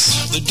to us,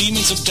 the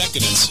Demons of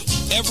Decadence,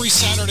 every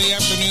Saturday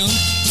afternoon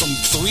from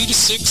 3 to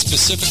 6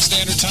 Pacific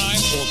Standard Time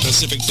or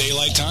Pacific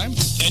Daylight Time.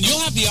 And you'll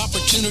have the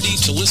opportunity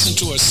to listen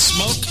to us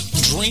smoke,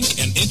 drink,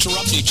 and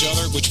interrupt each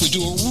other, which we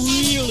do a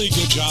really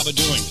good job of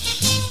doing.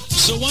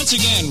 So once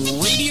again,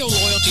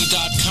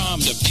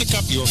 RadioLoyalty.com to pick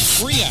up your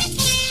free app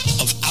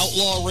of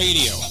Outlaw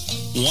Radio.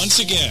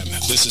 Once again,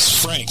 this is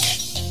Frank.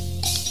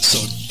 So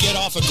get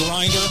off a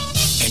Grindr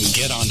and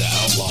get on to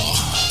Outlaw.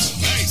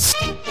 Nice.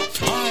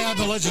 Hi, I'm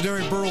the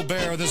legendary Burl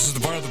Bear. This is the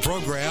part of the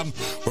program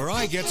where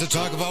I get to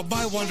talk about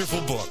my wonderful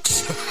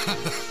books.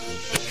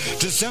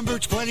 December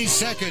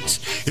 22nd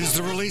is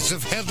the release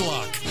of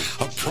Headlock,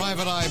 a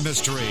private eye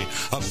mystery.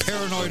 A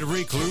paranoid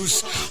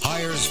recluse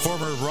hires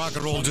former rock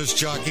and roll disc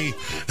jockey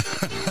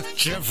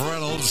Jeff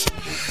Reynolds,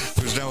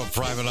 who's now a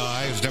private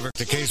eye, who's never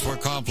the case more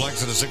complex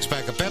than a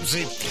six-pack of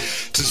Pepsi,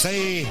 to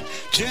say,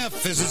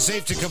 Jeff, is it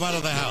safe to come out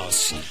of the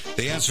house?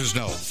 The answer is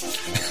no.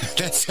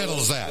 That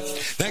settles that.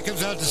 That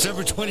comes out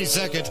December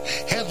 22nd.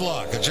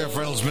 Headlock, a Jeff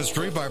Reynolds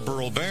mystery by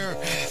Burl Bear.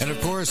 And, of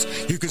course,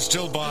 you can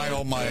still buy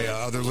all my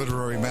other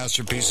literary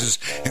masterpieces,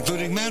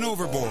 including Man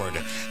Overboard,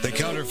 the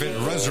counterfeit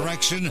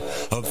resurrection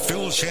of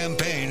Phil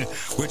Champagne,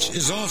 which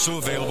is also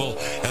available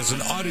as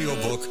an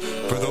audiobook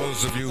for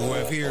those of you who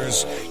have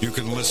ears. You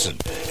can listen.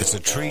 It's a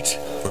treat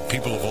for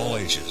people of all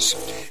ages.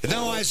 And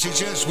now I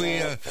suggest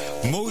we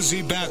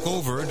mosey back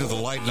over to the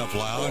Lighten Up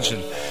Lounge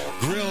and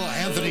grill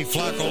Anthony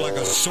Flacco like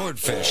a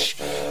swordfish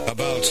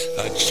about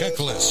a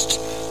checklist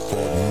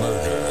for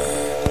murder.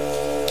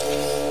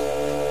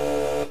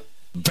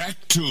 Back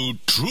to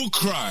True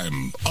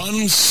Crime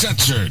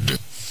Uncensored.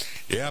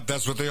 Yep,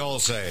 that's what they all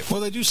say.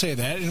 Well, they do say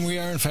that, and we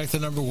are, in fact, the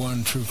number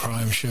one true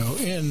crime show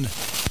in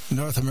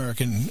North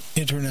American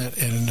internet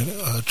and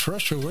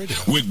terrestrial radio.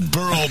 With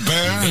Burl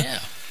Bear? Yeah.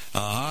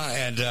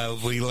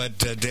 And we let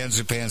Dan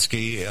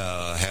Zupansky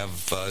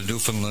have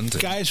Newfoundland.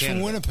 Guys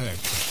from Winnipeg.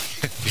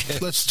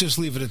 Let's just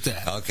leave it at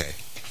that. Okay.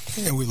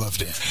 And we love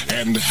Dan.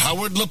 And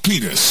Howard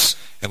Lapidus.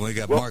 And we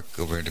got Mark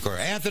over in the corner.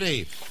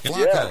 Anthony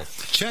Flacco,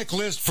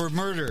 Checklist for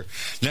Murder.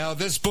 Now,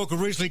 this book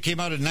originally came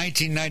out in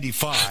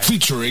 1995.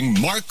 Featuring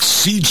Mark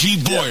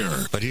C.G.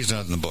 Boyer. But he's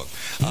not in the book.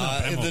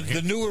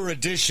 The newer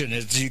edition,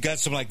 you got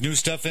some new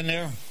stuff in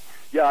there?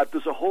 Yeah,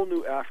 there's a whole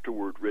new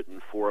afterword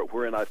written for it,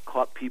 wherein I've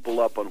caught people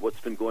up on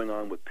what's been going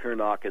on with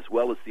Pirnock as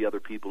well as the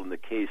other people in the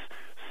case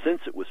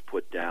since it was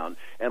put down.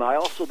 And I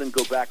also then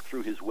go back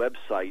through his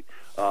website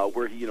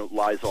where he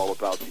lies all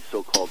about the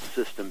so-called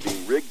system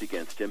being rigged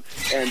against him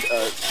and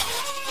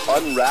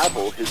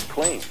unravel his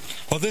claims.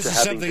 Well, this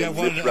is something I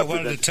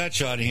wanted to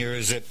touch on here,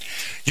 is that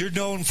you're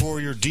known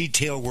for your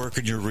detail work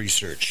and your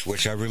research,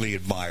 which I really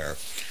admire.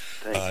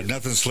 Thank you.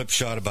 Nothing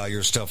slipshod about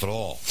your stuff at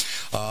all.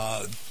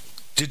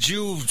 Did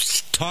you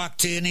talk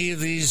to any of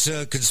these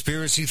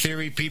conspiracy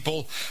theory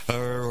people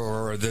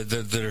or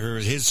that are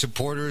his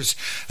supporters?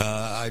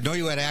 I know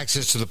you had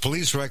access to the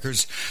police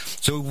records,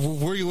 so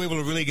were you able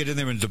to really get in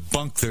there and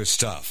debunk their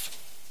stuff?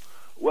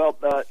 Well,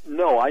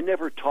 no, I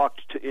never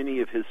talked to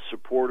any of his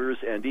supporters,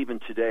 and even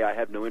today I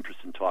have no interest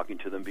in talking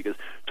to them because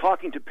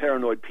talking to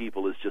paranoid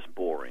people is just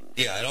boring.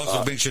 Yeah, it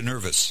also makes you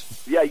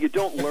nervous. Yeah, you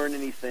don't learn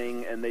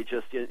anything, and they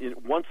just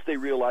once they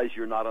realize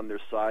you're not on their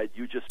side,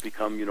 you just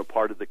become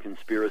part of the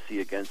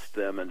conspiracy against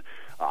them. And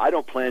I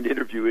don't plan to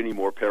interview any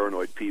more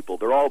paranoid people.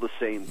 They're all the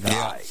same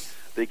guy. Yeah.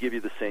 They give you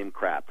the same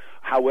crap.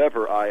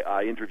 However,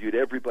 I interviewed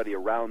everybody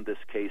around this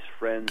case: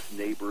 friends,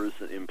 neighbors,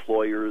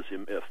 employers,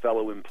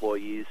 fellow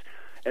employees.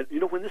 And,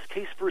 when this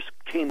case first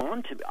came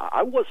on to me,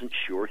 I wasn't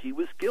sure he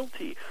was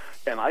guilty.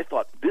 And I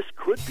thought, this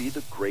could be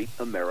the great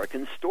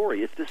American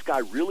story. If this guy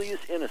really is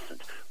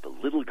innocent, the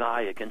little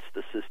guy against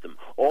the system,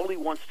 all he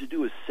wants to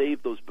do is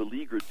save those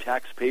beleaguered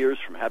taxpayers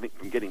from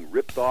getting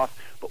ripped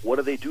off. But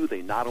what do?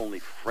 They not only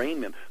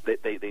frame him,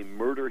 they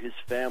murder his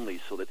family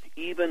so that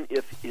even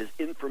if his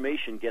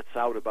information gets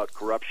out about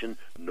corruption,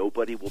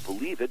 nobody will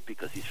believe it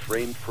because he's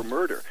framed for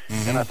murder.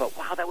 Mm-hmm. And I thought,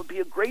 wow, that would be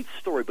a great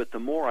story. But the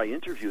more I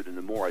interviewed and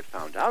the more I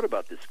found out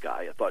about this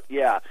guy, I thought,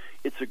 yeah,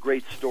 it's a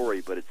great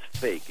story, but it's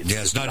fake.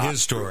 It's not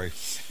his story.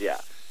 Yeah.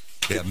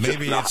 Yeah,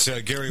 maybe it's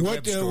Gary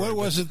Webb's story. What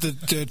was it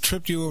that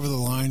tripped you over the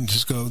line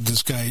to go,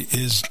 this guy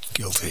is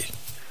guilty?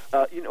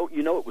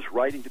 It was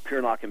writing to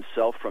Piernock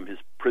himself from his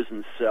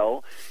prison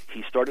cell.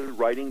 He started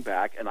writing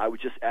back, and I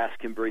would just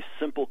ask him very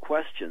simple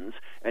questions,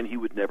 and he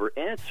would never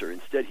answer.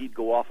 Instead, he'd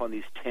go off on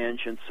these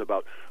tangents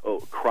about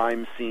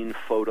crime scene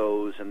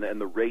photos and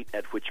the rate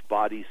at which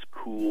bodies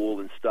cool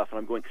and stuff. And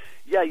I'm going,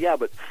 yeah,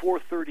 but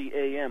 4:30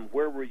 a.m.,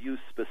 where were you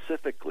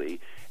specifically?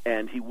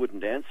 And he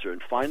wouldn't answer.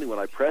 And finally, when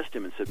I pressed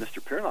him and said,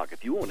 Mr. Piernock,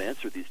 if you won't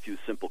answer these few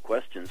simple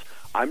questions,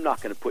 I'm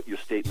not going to put your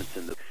statements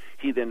in the...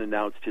 He then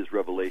announced his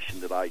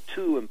revelation that I,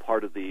 too, am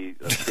part of the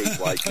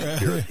statewide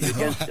conspiracy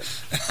against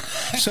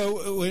him.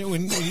 So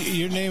when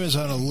your name is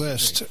on a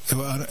list,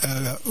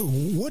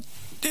 what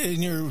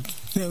in your,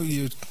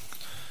 you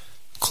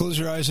close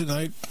your eyes at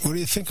night, what do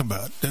you think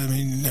about? I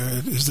mean,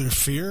 is there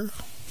fear?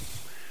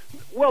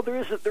 Well, there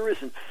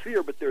isn't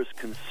fear, but there's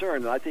concern.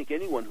 And I think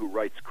anyone who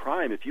writes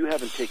crime, if you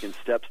haven't taken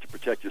steps to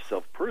protect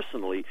yourself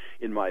personally,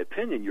 in my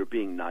opinion, you're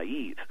being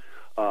naive.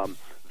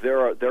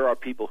 There are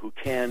people who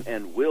can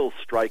and will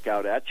strike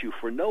out at you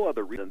for no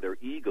other reason than their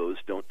egos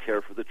don't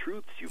care for the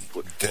truths you've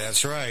put forth.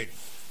 That's right.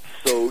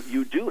 So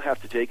you do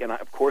have to take, and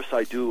of course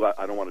I do,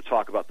 I don't want to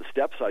talk about the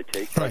steps I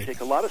take, but I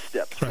take a lot of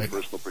steps for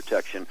personal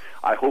protection.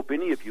 I hope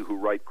any of you who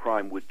write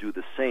crime would do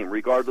the same,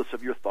 regardless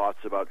of your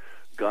thoughts about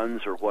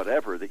guns or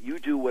whatever, that you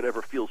do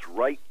whatever feels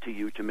right to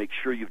you to make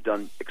sure you've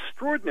done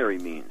extraordinary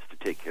means to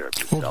take care of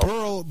yourself.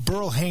 Well,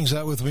 Burl hangs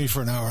out with me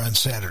for an hour on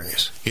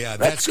Saturdays. Yeah,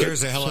 that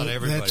scares the hell out of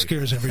everybody. That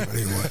scares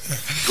everybody away.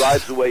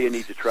 Drives away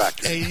any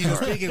detractors. Hey,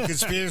 speaking of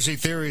conspiracy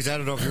theories, I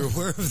don't know if you're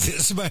aware of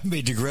this. I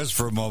may digress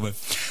for a moment.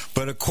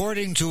 But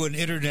according to an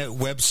internet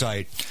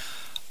website,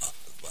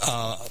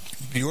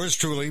 yours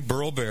truly,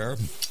 Burl Barer,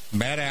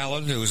 Matt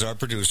Allen, who is our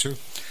producer,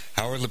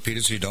 Howard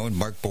Lapidus, and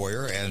Mark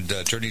Boyer, and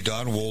attorney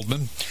Don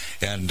Waldman,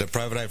 and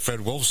Private Eye Fred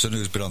Wolfson,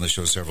 who's been on the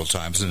show several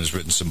times and has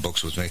written some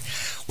books with me.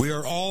 We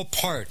are all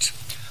part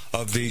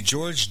of the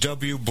George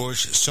W.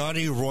 Bush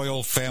Saudi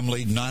royal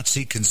family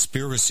Nazi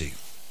conspiracy.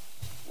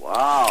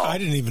 Wow. I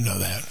didn't even know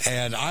that.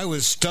 And I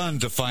was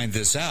stunned to find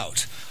this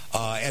out.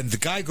 And the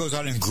guy goes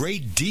on in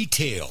great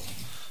detail.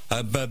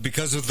 But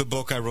because of the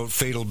book I wrote,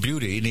 Fatal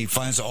Beauty, and he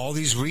finds all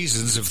these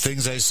reasons of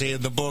things I say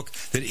in the book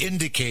that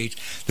indicate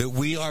that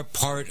we are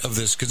part of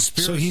this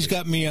conspiracy. So he's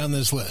got me on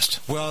this list.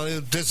 Well,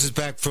 this is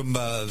back from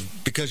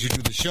because you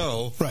do the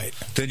show, right?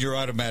 Then you're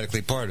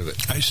automatically part of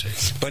it. I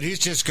see. But he's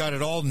just got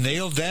it all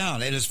nailed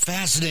down, and it's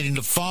fascinating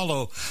to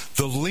follow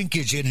the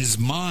linkage in his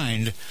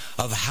mind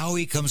of how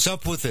he comes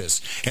up with this.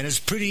 And it's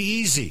pretty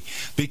easy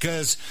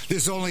because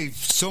there's only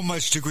so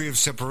much degree of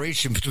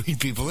separation between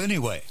people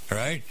anyway,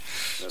 right?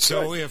 That's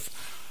so right.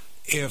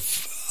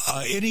 If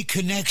any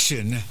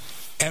connection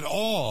at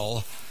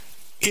all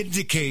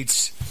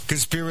indicates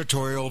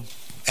conspiratorial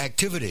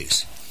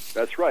activities.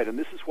 That's right, and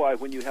this is why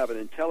when you have an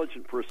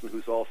intelligent person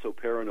who's also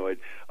paranoid,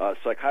 a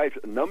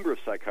number of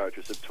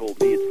psychiatrists have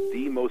told me it's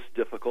the most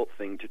difficult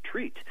thing to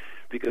treat,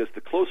 because the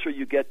closer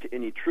you get to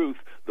any truth,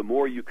 the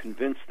more you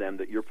convince them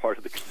that you're part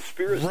of the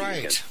conspiracy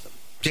against them.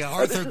 Yeah,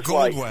 Arthur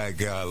Goldwag,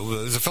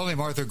 there's a fellow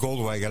named Arthur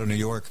Goldwag out of New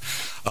York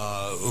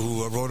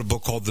who wrote a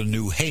book called The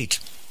New Hate,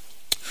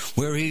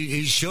 where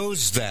he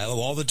shows that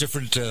all the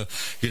different,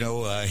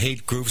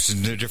 hate groups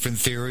and the different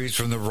theories,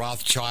 from the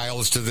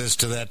Rothschilds to this,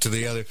 to that, to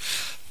the other,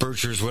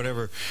 Birchers,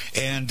 whatever.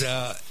 And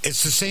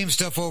it's the same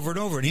stuff over and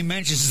over. And he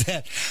mentions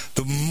that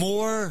the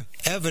more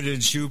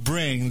evidence you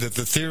bring that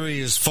the theory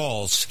is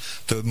false,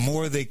 the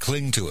more they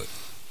cling to it.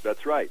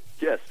 That's right.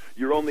 Yes,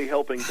 you're only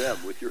helping them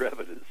with your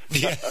evidence.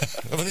 Yeah,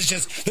 well, this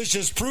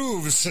just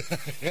proves.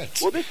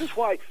 Well, this is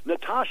why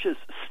Natasha's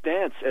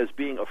stance as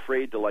being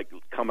afraid to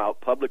come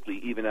out publicly,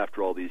 even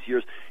after all these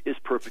years, is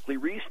perfectly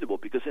reasonable.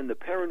 Because in the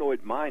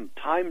paranoid mind,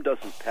 time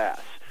doesn't pass.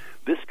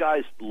 This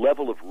guy's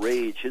level of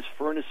rage, his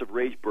furnace of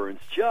rage, burns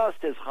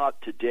just as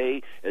hot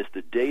today as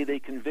the day they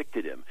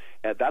convicted him.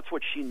 And that's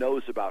what she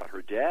knows about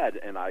her dad,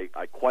 and I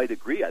quite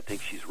agree. I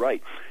think she's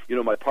right.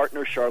 My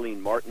partner, Charlene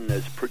Martin,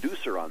 is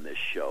producer on this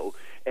show,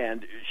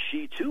 and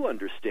she, too,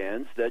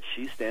 understands that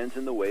she stands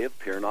in the way of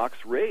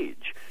Piernock's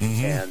rage.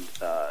 Mm-hmm.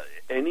 And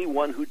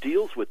anyone who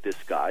deals with this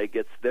guy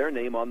gets their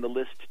name on the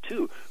list,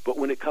 too. But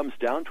when it comes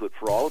down to it,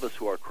 for all of us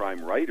who are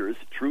crime writers,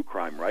 true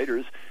crime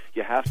writers,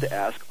 you have to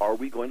ask, are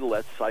we going to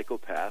let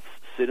psychopaths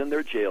sit in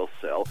their jail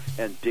cell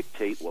and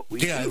dictate what we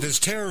do? Yeah, there's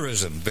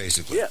terrorism,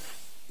 basically.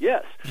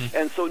 Yes.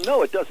 And so,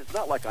 no, it does. It's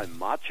not like I'm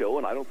macho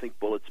and I don't think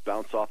bullets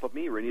bounce off of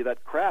me or any of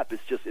that crap.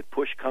 It's just if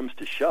push comes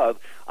to shove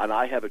and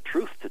I have a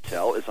truth to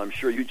tell, as I'm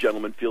sure you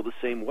gentlemen feel the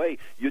same way,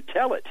 you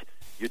tell it.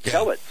 You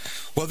tell it.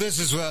 Well, this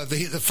is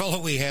the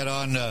fellow we had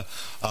on.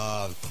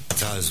 I'm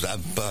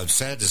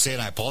sad to say,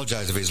 and I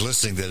apologize if he's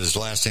listening, that his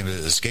last name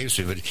escapes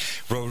me, but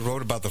he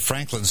wrote about the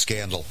Franklin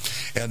scandal.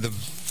 And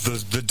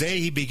the day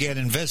he began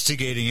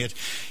investigating it,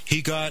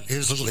 he had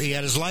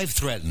his life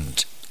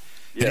threatened.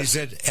 Yes. And he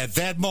said, at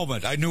that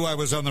moment, I knew I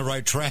was on the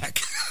right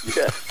track.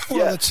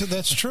 Well,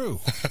 that's true.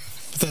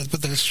 But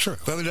that's true.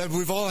 But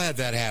we've all had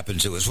that happen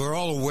to us. We're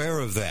all aware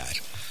of that.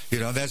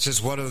 That's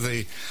just one of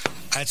the...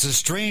 It's a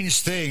strange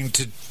thing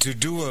to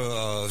do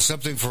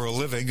something for a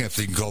living, if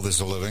you can call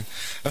this a living,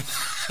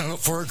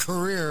 for a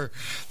career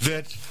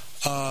that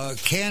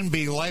can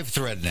be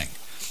life-threatening.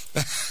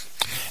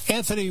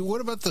 Anthony,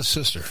 what about the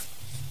sister?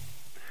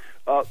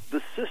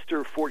 The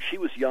sister, she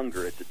was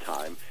younger at the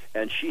time,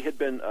 and she had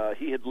been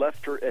he had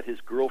left her at his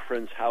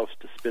girlfriend's house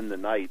to spend the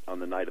night on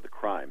the night of the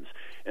crimes,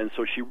 and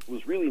so she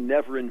was really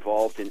never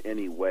involved in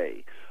any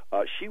way.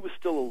 She was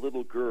still a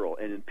little girl,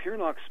 and in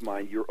Piernock's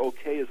mind, you're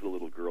okay as a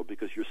little girl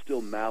because you're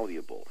still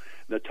malleable.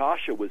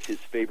 Natasha was his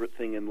favorite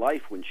thing in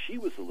life when she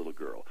was a little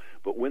girl,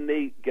 but when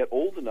they get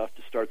old enough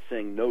to start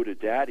saying no to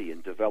Daddy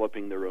and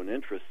developing their own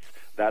interests,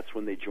 that's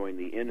when they join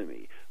the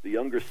enemy. The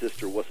younger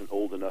sister wasn't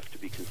old enough to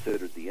be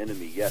considered the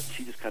enemy yet.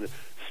 She just kind of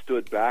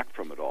stood back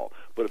from it all.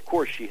 But of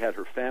course, she had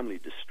her family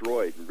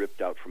destroyed and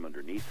ripped out from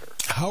underneath her.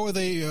 How were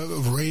they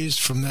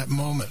raised from that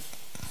moment?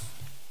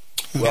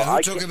 Well,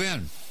 who took him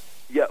in?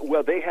 Yeah,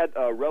 well, they had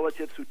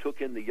relatives who took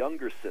in the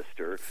younger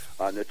sister.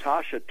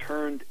 Natasha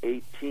turned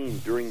 18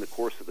 during the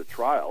course of the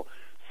trial,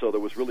 so there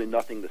was really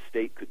nothing the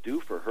state could do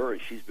for her,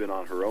 and she's been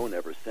on her own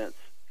ever since.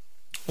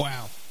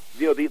 Wow.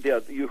 You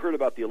know, you heard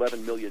about the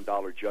 $11 million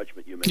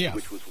judgment you mentioned, Yeah.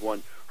 which was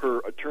won. Her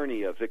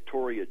attorney,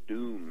 Victoria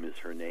Doom is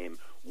her name,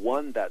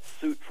 won that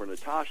suit for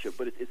Natasha,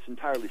 but it's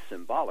entirely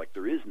symbolic.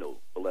 There is no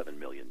 $11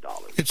 million.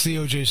 It's the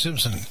O.J.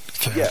 Simpson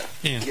thing.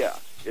 Yeah.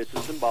 It's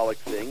a symbolic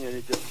thing, and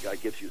it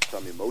just gives you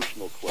some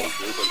emotional closure,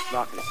 but it's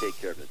not going to take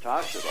care of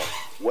Natasha at all.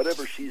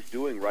 Whatever she's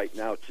doing right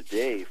now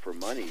today for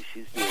money,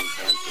 she's doing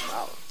hand to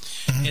mouth.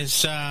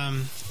 Is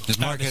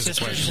Mark the has a sisters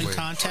question in for you.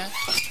 contact?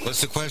 What's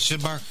the question,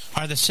 Mark?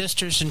 Are the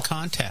sisters in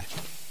contact?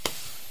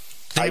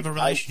 They have a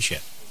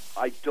relationship.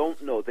 I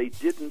don't know. They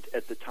didn't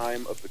at the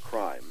time of the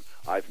crime.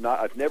 I've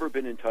never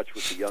been in touch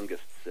with the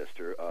youngest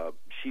sister.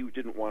 She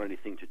didn't want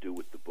anything to do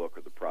with the book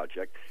or the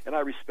project, and I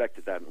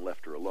respected that and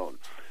left her alone.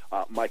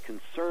 My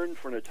concern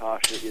for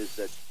Natasha is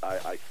that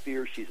I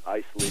fear she's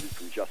isolated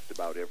from just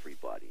about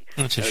everybody.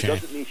 That's a and shame. It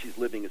doesn't mean she's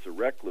living as a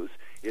recluse.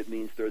 It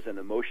means there's an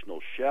emotional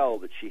shell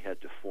that she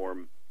had to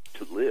form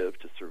to live,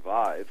 to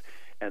survive,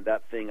 and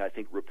that thing, I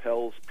think,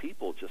 repels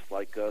people just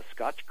like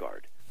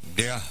Scotchgard.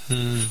 Yeah.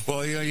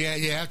 Well,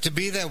 you have to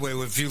be that way.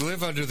 If you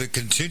live under the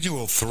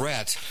continual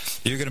threat,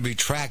 you're going to be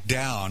tracked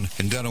down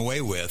and done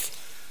away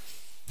with.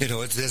 You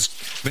know,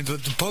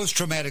 the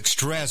post-traumatic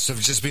stress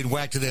of just being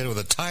whacked in the head with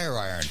a tire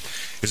iron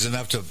is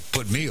enough to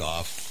put me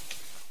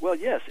off. Well,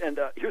 yes, and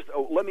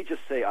let me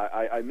just say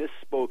I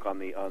misspoke on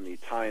the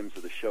times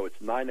of the show. It's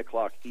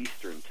 9:00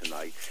 Eastern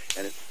tonight,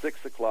 and it's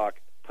 6:00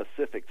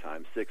 Pacific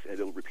time, 6, and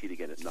it'll repeat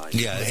again at 9.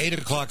 Yeah,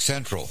 8:00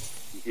 Central.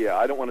 Yeah,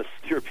 I don't want to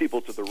steer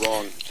people to the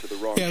wrong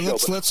Yeah,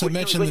 show. let's but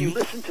mention when the- you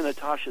listen to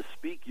Natasha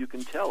speak, you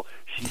can tell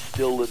she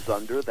still lives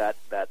under that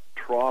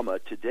trauma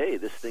today.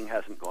 This thing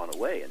hasn't gone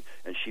away,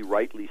 and she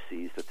rightly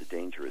sees that the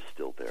danger is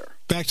still there.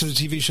 Back to the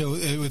TV show.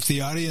 If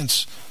the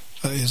audience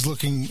is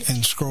looking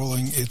and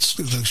scrolling,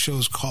 the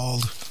show's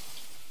called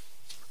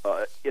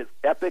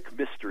Epic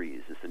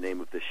Mysteries is the name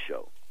of this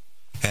show.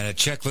 And a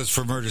checklist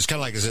for murder. It's kind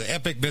of like it's an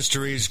Epic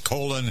Mysteries,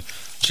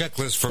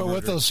 checklist for But murder.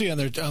 what they'll see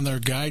on their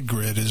guide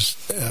grid is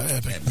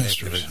Epic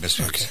Mysteries.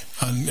 Okay.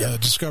 On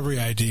Discovery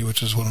ID,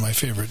 which is one of my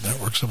favorite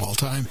networks of all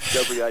time.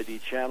 Discovery ID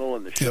channel,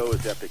 and the show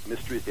is Epic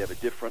Mysteries. They have a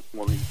different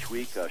one each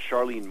week.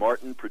 Charlene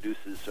Martin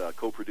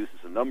co-produces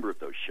a number of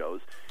those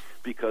shows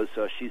because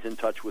she's in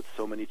touch with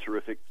so many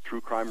terrific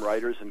true crime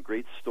writers and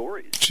great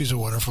stories. She's a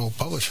wonderful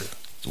publisher.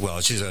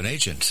 Well, she's an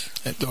agent.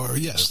 Or,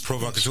 yes.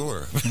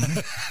 Provocateur.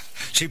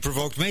 She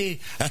provoked me.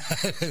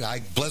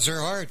 I bless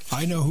her heart.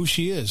 I know who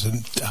she is,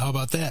 and how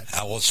about that?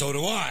 Well, so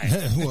do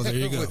I. Well, there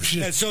you go.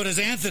 And so does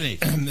Anthony.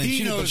 He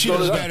He knows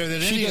doesn't- better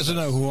than any She of doesn't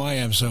us. know who I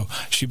am, so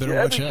she better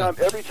watch out.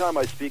 Every time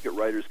I speak at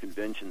writers'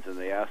 conventions and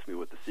they ask me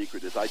what the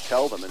secret is, I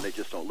tell them and they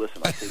just don't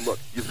listen. I say, look,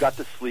 you've got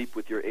to sleep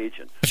with your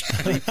agent.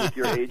 Sleep with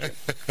your agent.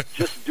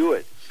 Just do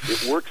it.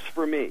 It works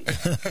for me.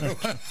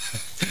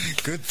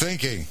 Good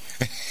thinking.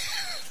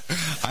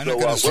 I'm So not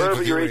going to sleep wherever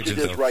with your your agent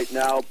agent, is though. right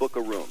now, book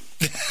a room.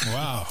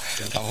 Wow.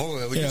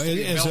 We You know,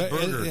 used to be Mel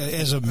Berger.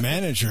 as a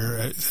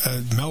manager,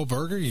 Mel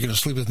Berger, you going to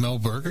sleep with Mel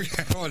Berger?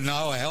 Oh,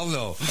 no, hell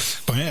no.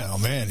 Oh,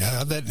 man,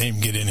 how'd that name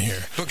get in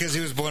here? Because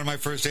he was one of my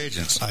first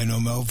agents. I know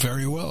Mel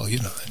very well, you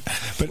know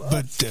that.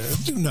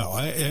 But no,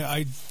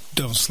 I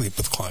don't sleep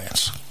with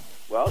clients.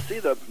 Well,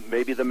 see,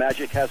 maybe the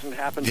magic hasn't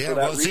happened Yeah, for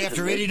that well, reason. see,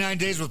 after 89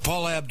 days with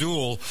Paul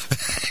Abdul,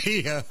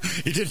 he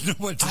didn't know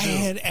what to do. I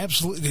had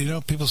absolutely,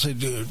 people say,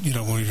 when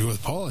you were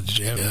with Paula, did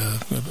you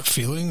have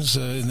feelings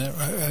in that?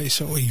 I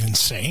said, well, are you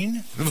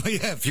insane? Well,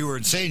 yeah, if you were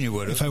insane, you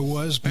would have. If I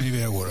was,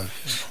 maybe I would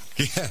have.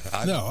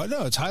 Yeah. No,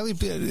 it's highly.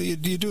 You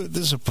do it.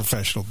 This is a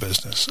professional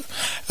business.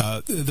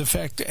 The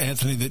fact,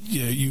 Anthony, that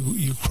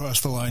you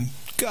crossed the line.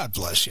 God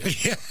bless you.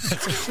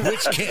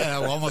 Yeah.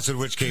 Almost said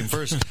which came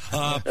first.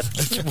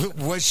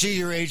 Was she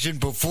your agent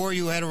before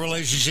you had a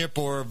relationship,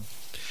 or?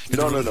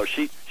 No.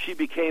 She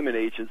became an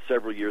agent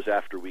several years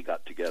after we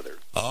got together.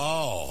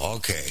 Oh,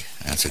 okay.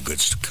 That's a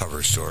good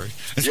cover story.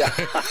 Yeah.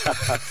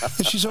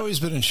 She's always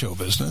been in show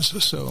business,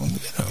 so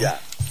Yeah.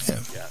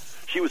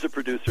 She was a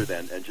producer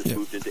then and just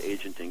moved into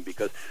agenting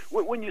because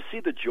when you see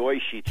the joy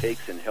she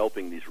takes in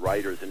helping these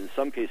writers, and in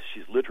some cases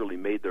she's literally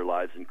made their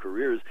lives and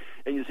careers,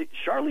 and you see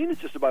Charlene is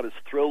just about as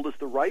thrilled as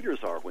the writers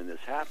are when this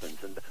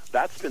happens, and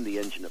that's been the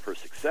engine of her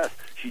success.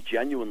 She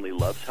genuinely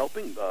loves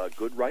helping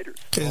good writers.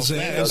 I'll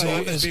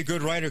always be a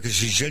good writer because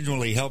she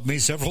genuinely helped me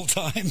several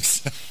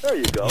times. There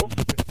you go.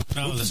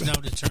 No, there's no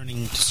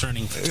discerning.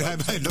 I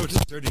have no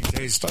discerning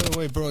taste. By the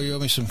way, bro, you owe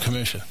me some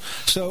commission.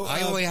 So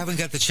I haven't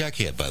got the check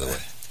yet, by the way.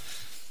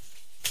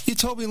 You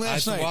told me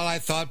last night. Well, I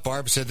thought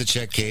Barb said the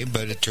check came,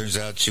 but it turns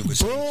out she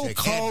was. Burl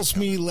calls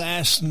me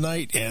last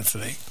night,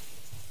 Anthony,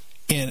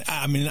 and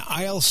I'm in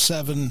aisle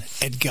 7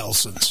 at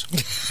Gelson's.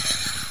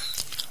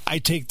 I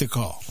take the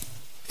call.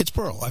 It's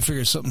Burl. I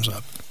figure something's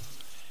up.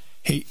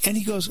 And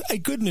he goes, "Hey,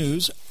 good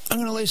news. I'm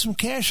going to lay some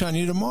cash on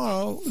you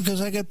tomorrow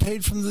because I got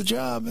paid from the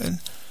job."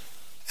 And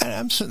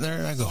I'm sitting there,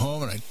 and I go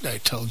home, and I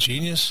tell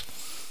Genius.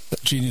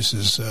 Genius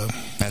is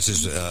that's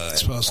his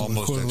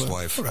almost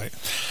ex-wife, right?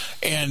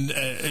 And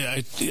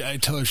I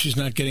tell her she's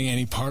not getting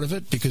any part of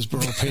it because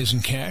Burl pays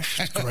in cash.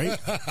 It's great.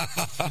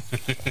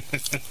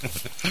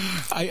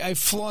 I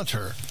flaunt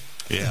her.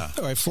 Yeah,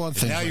 I flaunt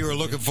things. Now you were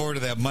looking forward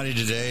to that money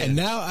today, and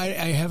now I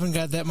haven't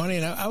got that money,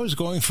 and I was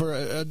going for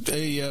a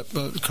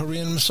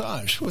Korean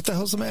massage. What the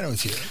hell's the matter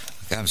with you?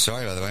 I'm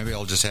sorry about that. Maybe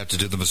I'll just have to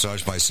do the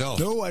massage myself.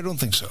 No, I don't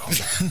think so.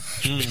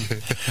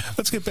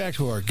 Let's get back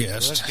to our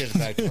guest. Let's get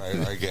back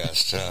to our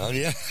guest.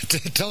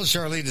 Tell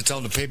Charlene to tell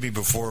him to pay me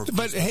before.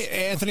 But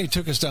hey, Anthony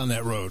took us down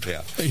that road.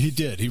 Yeah, he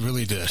did. He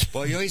really did.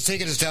 Well, he's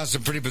taken us down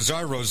some pretty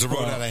bizarre roads. The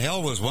road out of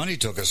hell was one he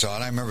took us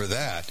on. I remember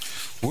that.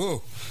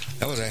 Whoa,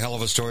 that was a hell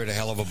of a story and a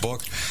hell of a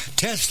book.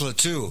 Tesla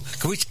too.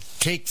 Can we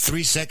take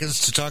 3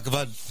 seconds to talk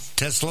about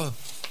Tesla?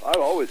 I've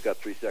always got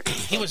 3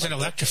 seconds. He was an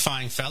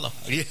electrifying fellow.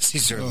 Yes, he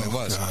certainly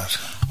was. God.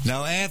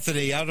 Now,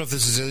 Anthony, I don't know if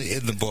this is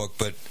in the book,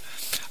 but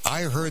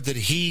I heard that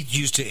he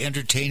used to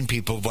entertain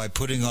people by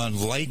putting on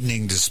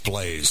lightning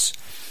displays.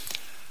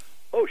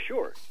 Oh,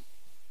 sure.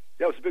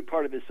 That was a big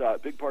part of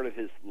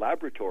his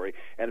laboratory.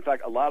 And in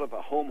fact, a lot of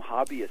home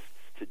hobbyists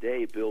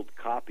today build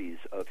copies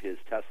of his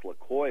Tesla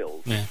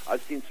coils. Yeah.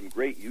 I've seen some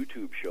great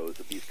YouTube shows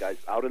of these guys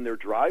out in their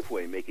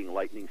driveway making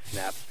lightning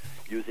snaps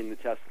using the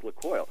Tesla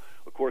coil.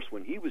 Of course,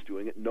 when he was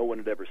doing it, no one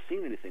had ever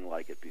seen anything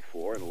like it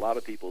before, and a lot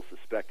of people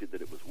suspected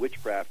that it was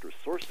witchcraft or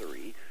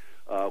sorcery.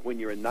 When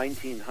you're in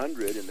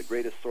 1900 and the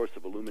greatest source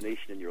of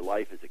illumination in your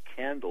life is a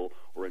candle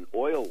or an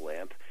oil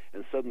lamp,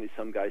 and suddenly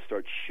some guy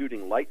starts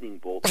shooting lightning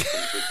bolts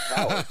from big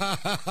towers.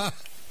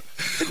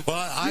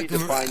 Well,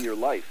 redefine your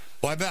life.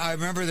 Well, I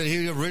remember that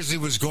he originally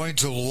was going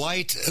to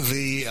light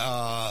the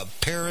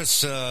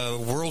Paris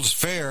World's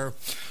Fair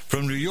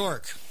from New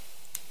York.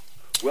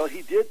 Well,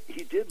 he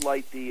did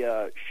light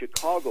the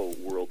Chicago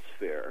World's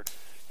Fair,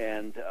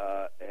 and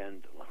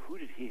who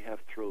did he have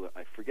throw?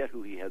 I forget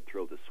who he had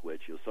throw the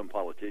switch. Some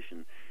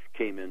politician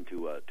came in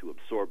to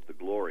absorb the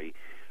glory.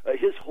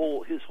 His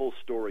whole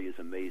story is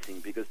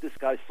amazing because this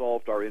guy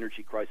solved our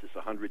energy crisis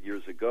 100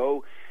 years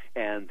ago,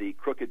 and the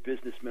crooked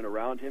businessmen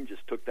around him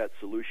just took that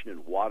solution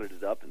and wadded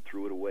it up and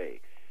threw it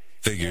away.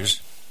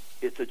 Figures.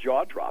 It's a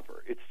jaw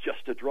dropper. It's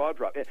just a jaw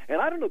dropper. And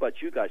I don't know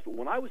about you guys, but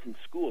when I was in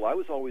school, I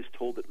was always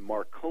told that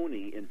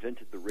Marconi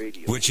invented the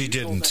radio. Which he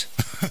didn't.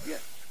 Yeah.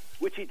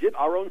 Which he did.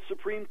 Our own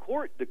Supreme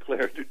Court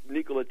declared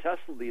Nikola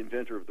Tesla the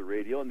inventor of the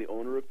radio and the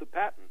owner of the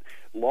patent.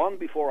 Long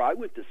before I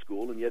went to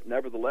school, and yet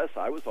nevertheless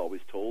I was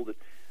always told that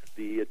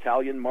the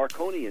Italian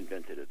Marconi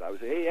invented it. I was,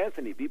 hey,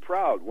 Anthony, be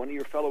proud. One of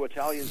your fellow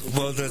Italians invented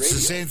Well, that's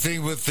the same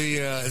thing with the,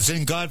 it's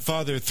in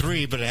Godfather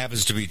 3, but it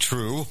happens to be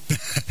true,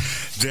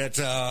 that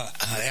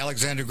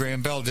Alexander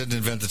Graham Bell didn't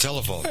invent the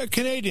telephone. A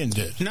Canadian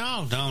did.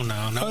 No.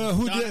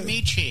 Who Don did?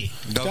 Amici.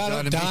 No,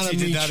 Don Amici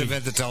did not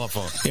invent the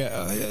telephone. Yeah,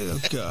 oh,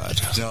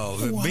 God. No,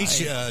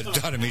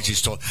 Don Amici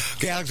stole.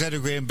 Alexander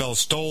Graham Bell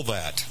stole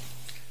that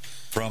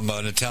from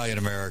an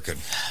Italian-American.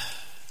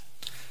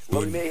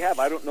 Well, he may have.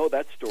 I don't know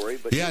that story,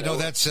 but yeah, no,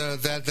 that's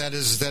that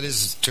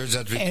is turns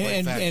out to be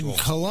quite factual. And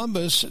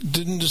Columbus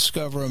didn't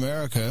discover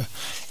America,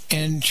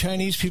 and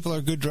Chinese people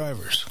are good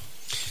drivers.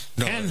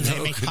 No, and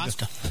they make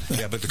pasta.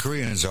 Yeah, but the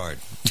Koreans aren't.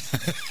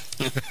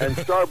 And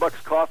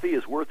Starbucks coffee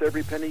is worth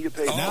every penny you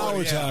pay. Now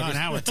we're talking.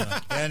 Now we're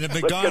talking. And at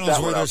McDonald's,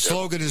 where their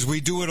slogan is, "We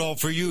do it all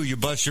for you. You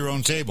bust your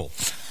own table."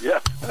 Yeah.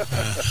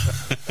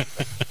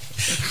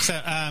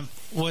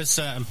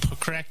 So,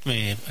 correct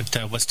me,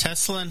 but was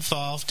Tesla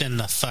involved in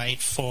the fight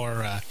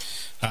for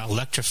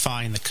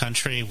electrifying the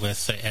country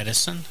with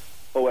Edison?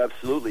 Oh,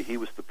 absolutely. He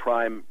was the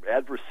prime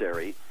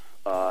adversary.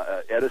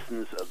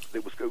 Edison's,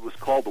 it was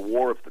called the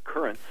War of the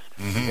Currents.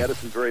 Mm-hmm.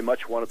 Edison very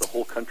much wanted the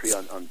whole country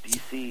on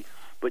DC.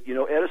 But,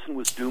 Edison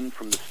was doomed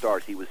from the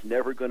start. He was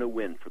never going to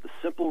win for the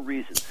simple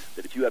reason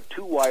that if you have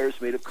two wires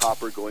made of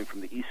copper going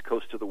from the East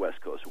Coast to the West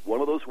Coast,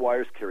 one of those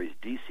wires carries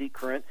DC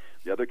current,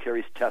 the other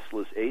carries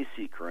Tesla's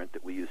AC current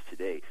that we use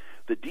today.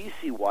 The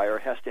DC wire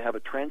has to have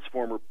a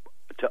transformer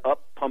to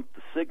up-pump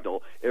the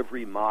signal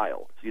every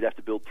mile. So you'd have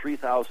to build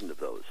 3,000 of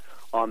those.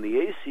 On the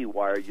AC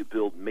wire, you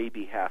build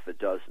maybe half a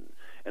dozen.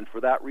 And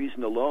for that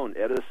reason alone,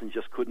 Edison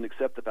just couldn't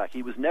accept the fact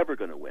he was never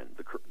going to win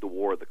the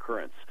War of the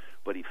Currents,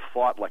 but he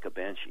fought like a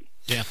banshee.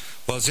 Yeah.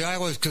 Well, see, I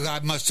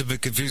must have been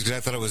confused because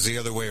I thought it was the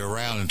other way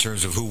around in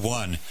terms of who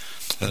won.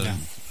 Well,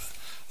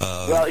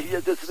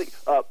 that's the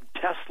thing.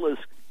 Tesla's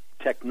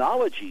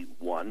technology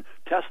won.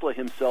 Tesla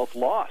himself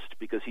lost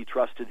because he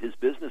trusted his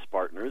business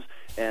partners,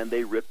 and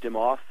they ripped him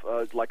off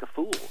like a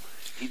fool.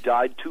 He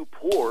died too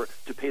poor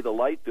to pay the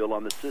light bill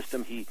on the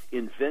system he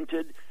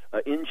invented,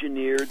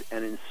 engineered,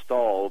 and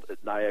installed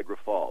at Niagara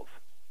Falls.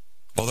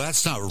 Well,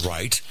 that's not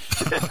right.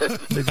 But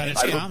it's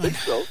I don't common. think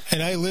so.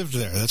 And I lived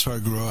there. That's where I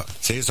grew up.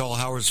 See, it's all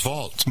Howard's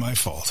fault. It's my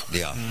fault.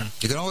 Yeah.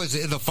 You can always,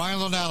 in the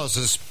final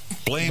analysis,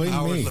 blame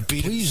Howard me.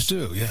 Lapidus. Please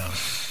do, yeah.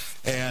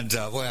 And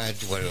hold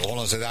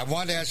on a second. I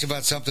wanted to ask you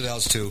about something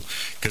else too,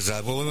 because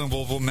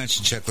we'll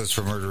mention Checklist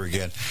for Murder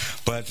again.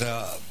 But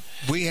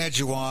we had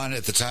you on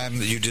at the time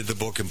that you did the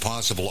book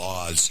Impossible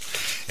Odds,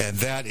 and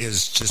that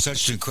is just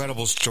such an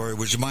incredible story.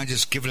 Would you mind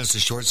just giving us a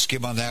short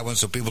skim on that one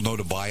so people know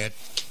to buy it?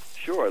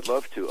 Sure, I'd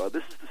love to.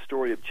 This is the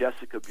story of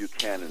Jessica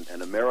Buchanan,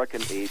 an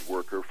American aid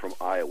worker from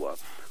Iowa,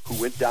 who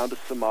went down to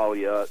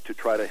Somalia to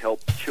try to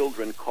help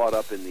children caught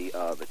up in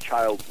the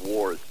child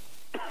wars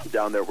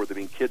down there, where they're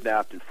being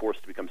kidnapped and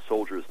forced to become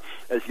soldiers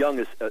as young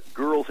as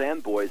girls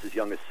and boys as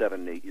young as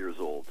 7 and 8 years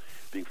old,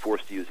 being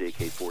forced to use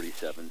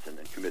AK-47s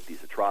and commit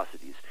these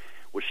atrocities.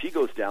 Well, she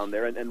goes down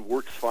there and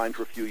works fine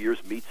for a few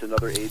years, meets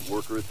another aid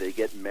worker. They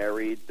get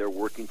married. They're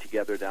working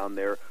together down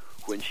there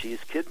when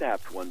she's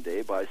kidnapped one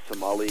day by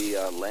Somali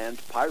land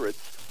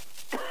pirates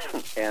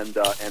and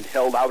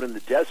held out in the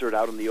desert,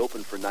 out in the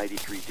open for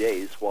 93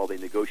 days while they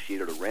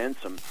negotiated a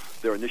ransom.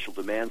 Their initial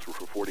demands were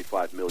for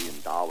 $45 million.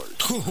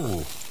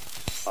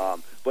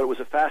 But it was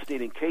a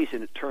fascinating case,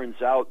 and it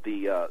turns out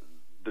the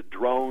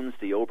drones,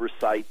 the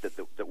oversight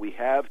that we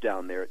have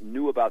down there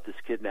knew about this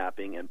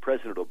kidnapping, and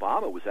President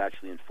Obama was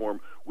actually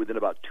informed within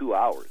about 2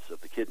 hours of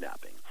the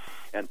kidnapping.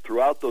 And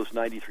throughout those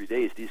 93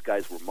 days, these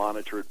guys were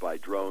monitored by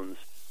drones,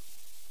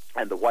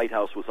 and the White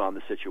House was on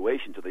the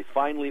situation. So they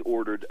finally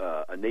ordered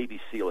a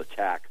Navy SEAL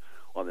attack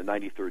on the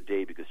 93rd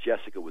day because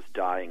Jessica was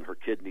dying, her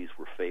kidneys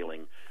were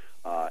failing,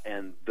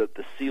 and the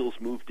SEALs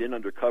moved in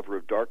under cover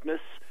of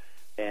darkness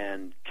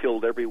and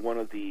killed every one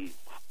of the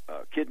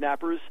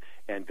kidnappers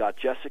and got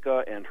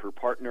Jessica and her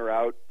partner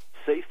out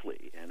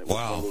safely. And it was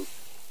one of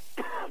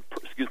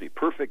those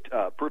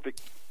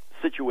perfect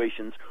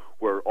situations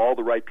where all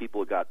the right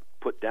people got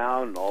put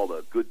down and all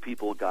the good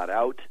people got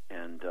out,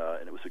 and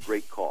it was a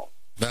great call.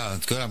 Yeah,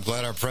 that's good. I'm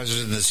glad our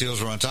president and the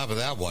SEALs were on top of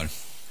that one.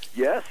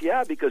 Yes,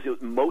 yeah, because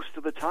most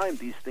of the time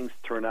these things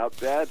turn out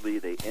badly,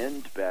 they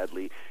end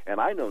badly,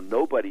 and I know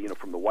nobody,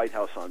 from the White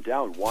House on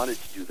down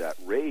wanted to do that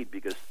raid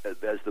because,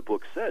 as the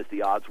book says,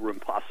 the odds were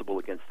impossible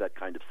against that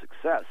kind of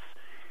success.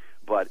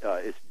 But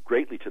it's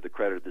greatly to the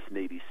credit of this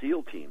Navy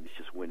SEAL team. These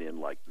just went in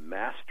like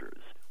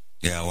masters.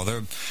 Yeah, well,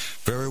 they're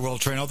very well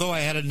trained. Although I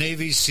had a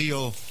Navy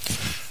SEAL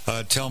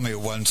tell me at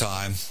one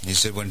time, he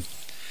said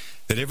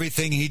that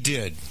everything he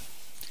did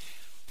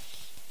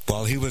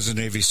while he was a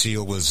Navy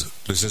SEAL he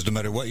says, no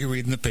matter what you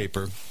read in the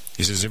paper,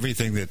 he says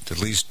everything that at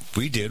least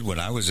we did when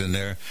I was in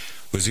there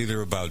was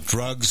either about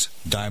drugs,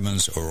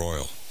 diamonds, or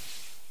oil.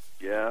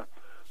 Yeah,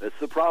 that's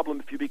the problem.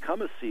 If you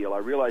become a SEAL, I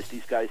realize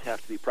these guys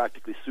have to be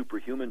practically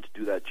superhuman to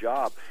do that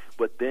job,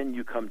 but then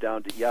you come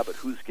down to, but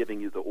who's giving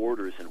you the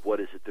orders and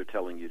what is it they're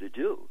telling you to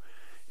do?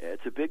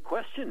 It's a big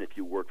question if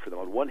you work for them.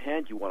 On one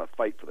hand, you want to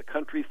fight for the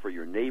country, for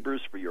your neighbors,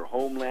 for your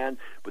homeland,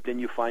 but then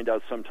you find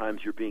out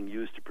sometimes you're being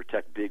used to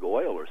protect big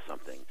oil or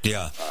something.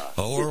 Yeah,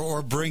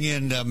 or bring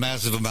in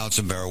massive amounts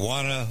of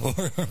marijuana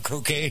or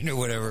cocaine or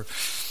whatever.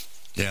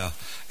 Yeah,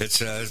 it's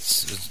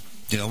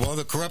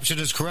the corruption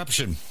is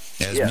corruption,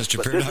 as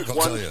Mr. Piernock will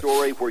tell you. This is one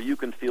story where you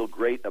can feel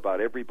great about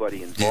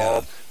everybody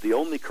involved. Yeah. The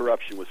only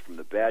corruption was from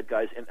the bad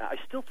guys, and I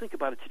still think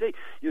about it today.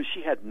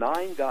 She had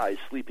 9 guys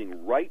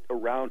sleeping right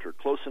around her,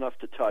 close enough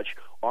to touch,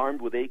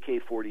 armed with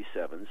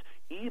AK-47s.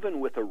 Even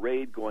with a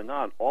raid going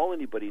on, all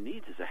anybody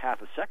needs is a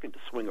half a second to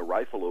swing a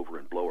rifle over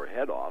and blow her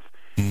head off.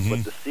 Mm-hmm.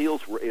 But the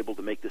SEALs were able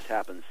to make this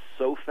happen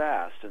so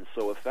fast and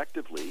so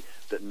effectively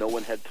that no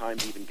one had time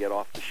to even get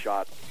off the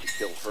shot to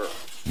kill her.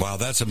 Wow,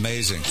 that's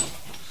amazing.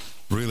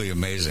 Really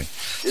amazing.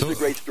 It's a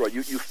great story.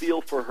 You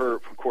feel for her,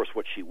 of course,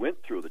 what she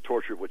went through, the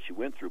torture of what she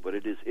went through, but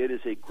it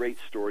is a great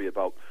story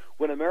about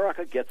when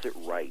America gets it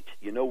right.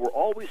 We're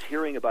always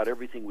hearing about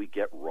everything we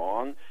get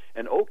wrong,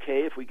 and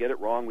okay, if we get it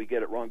wrong, we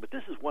get it wrong, but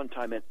this is one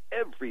time and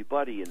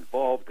everybody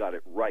involved got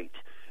it right.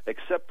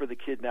 Except for the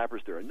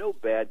kidnappers, there are no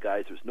bad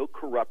guys, there's no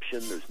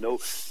corruption, there's no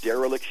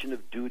dereliction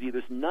of duty,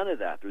 there's none of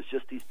that. There's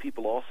just these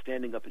people all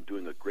standing up and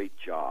doing a great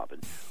job.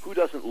 And who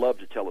doesn't love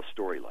to tell a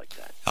story like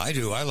that? I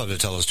do. I love to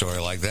tell a story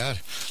like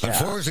that. Yeah.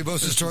 Unfortunately,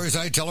 most of the stories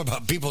I tell are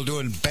about people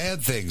doing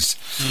bad things.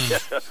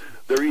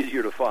 They're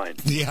easier to find.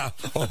 Yeah.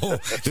 Oh,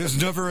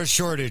 there's never a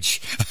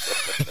shortage.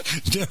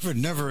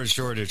 never a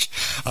shortage.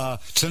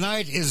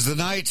 Tonight is the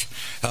night,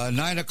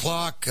 9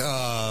 o'clock,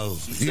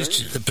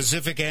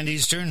 Pacific and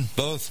Eastern,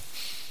 both.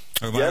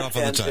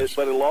 Yes,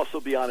 but it'll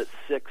also be on at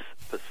 6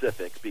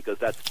 Pacific because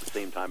that's the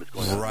same time it's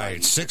going on.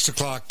 Right, 6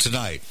 o'clock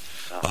tonight.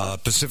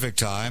 Pacific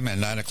time,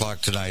 and 9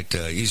 o'clock tonight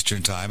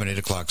Eastern time, and 8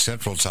 o'clock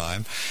Central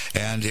time.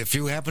 And if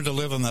you happen to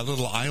live on that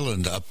little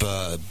island up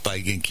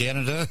in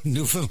Canada,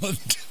 Newfoundland,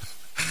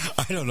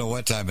 I don't know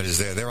what time it is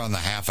there. They're on the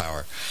half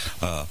hour.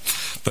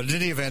 But in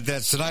any event,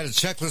 that's tonight, a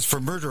checklist for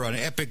murder on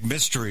Epic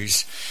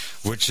Mysteries,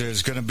 which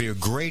is going to be a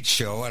great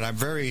show. And I'm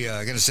very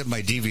going to set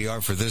my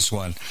DVR for this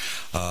one.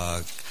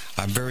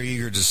 I'm very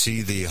eager to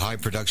see the high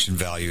production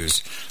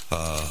values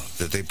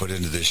that they put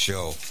into this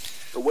show.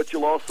 But what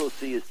you'll also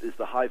see is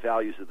the high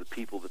values of the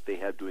people that they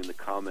have doing the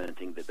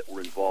commenting that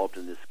were involved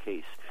in this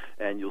case.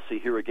 And you'll see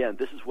here again,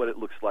 this is what it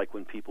looks like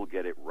when people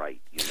get it right.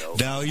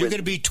 Now, you're going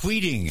to be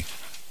tweeting,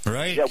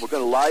 right? Yeah, we're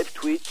going to live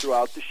tweet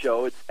throughout the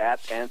show. It's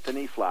at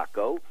Anthony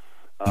Flacco.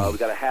 We've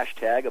got a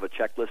hashtag of a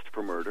checklist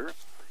for murder.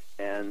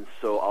 And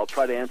so I'll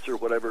try to answer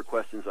whatever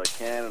questions I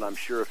can, and I'm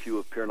sure a few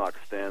of Piernock's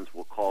fans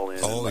will call in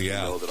and let me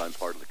know that I'm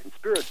part of the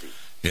conspiracy.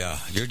 Yeah,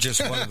 you're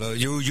just one of the...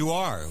 You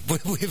are.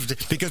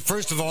 Because,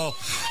 first of all,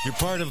 you're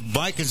part of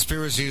my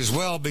conspiracy as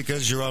well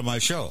because you're on my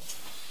show.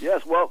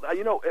 Yes, well,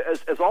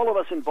 as all of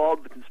us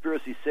involved in the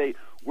conspiracy say,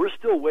 we're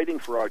still waiting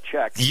for our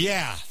checks.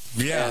 Yeah,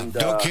 and,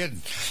 no kidding.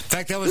 In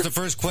fact, that was the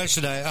first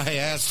question I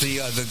asked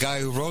the guy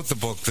who wrote the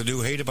book, The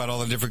New Hate, about all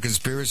the different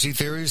conspiracy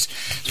theories.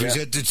 So he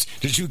said,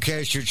 did you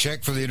cash your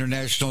check for the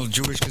International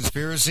Jewish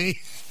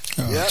Conspiracy?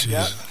 Oh,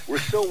 yeah. We're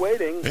still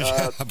waiting.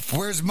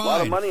 Where's mine? A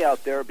lot of money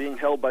out there being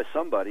held by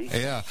somebody.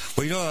 Yeah.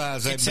 Well,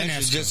 as I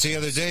mentioned just the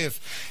other day,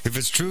 if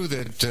it's true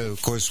that,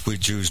 of course, we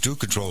Jews do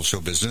control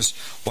show business,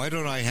 why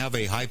don't I have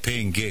a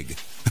high-paying gig?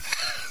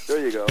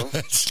 There you go.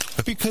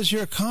 Because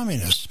you're a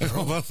communist.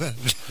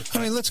 I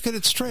mean, let's get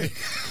it straight.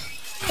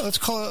 Let's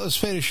call it a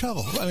spade a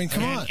shovel. I mean,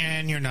 come on.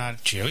 And you're not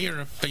a Jew.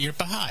 You're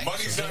Baha'i.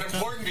 Money's not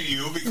important to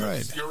you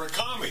because you're a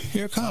commie.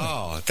 You're a commie.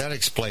 Oh, that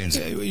explains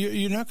it.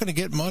 You're not going to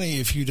get money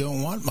if you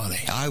don't want money.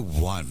 I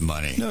want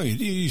money. No,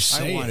 you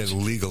say I want it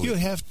legally. You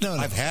have no.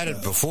 I've had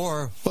it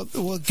before.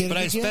 Well, get but it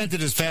I again. spent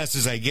it as fast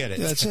as I get it.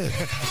 That's it.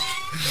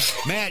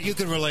 Matt, you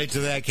can relate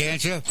to that,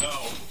 can't you?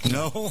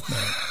 No.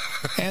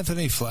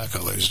 Anthony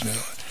Flacco, ladies and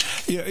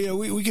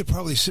gentlemen. We could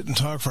probably sit and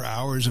talk for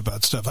hours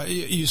about stuff.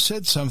 You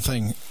said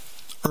something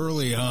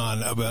early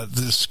on about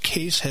this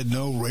case had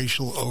no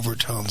racial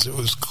overtones. It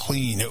was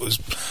clean. It was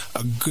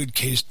a good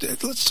case.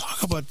 Let's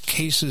talk about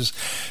cases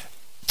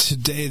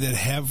today that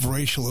have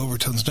racial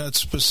overtones, not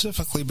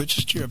specifically, but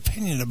just your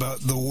opinion about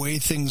the way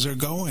things are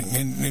going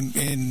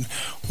and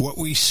what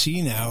we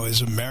see now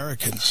as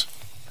Americans.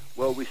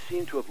 Well, we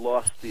seem to have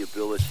lost the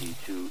ability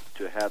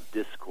to have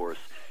discourse,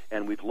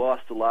 and we've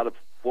lost a lot of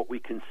what we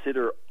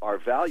consider our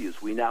values.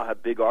 We now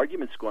have big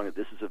arguments going,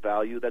 this is a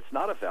value, that's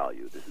not a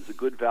value. This is a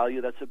good value,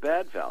 that's a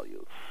bad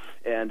value.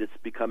 And it's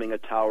becoming a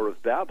Tower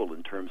of Babel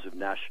in terms of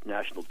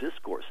national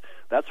discourse.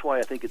 That's why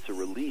I think it's a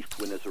relief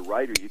when, as a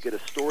writer, you get a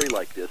story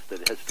like this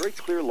that has very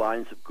clear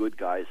lines of good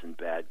guys and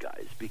bad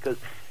guys. Because,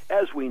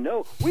 as we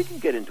know, we can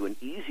get into an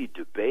easy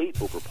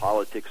debate over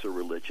politics or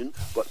religion,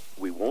 but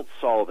we won't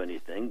solve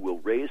anything. We'll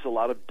raise a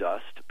lot of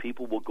dust.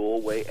 People will go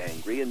away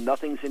angry, and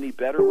nothing's any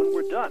better when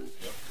we're done.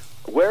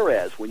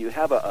 Whereas, when you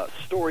have a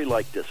story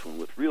like this one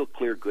with real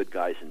clear good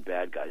guys and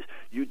bad guys,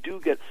 you do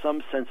get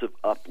some sense of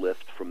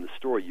uplift from the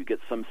story. You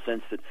get some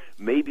sense that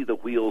maybe the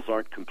wheels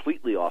aren't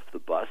completely off the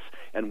bus,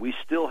 and we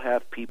still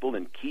have people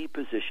in key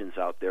positions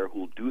out there who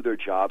will do their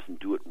jobs and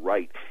do it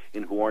right,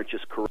 and who aren't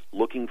just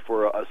looking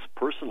for a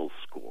personal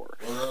score.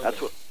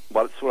 That's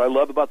what I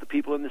love about the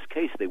people in this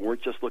case. They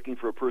weren't just looking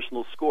for a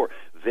personal score.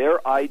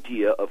 Their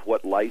idea of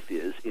what life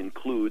is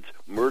includes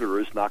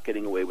murderers not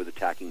getting away with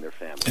attacking their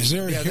family. Is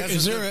there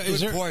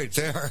a point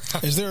there?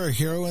 Is there a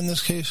hero in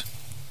this case?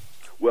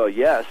 Well,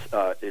 yes.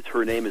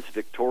 Her name is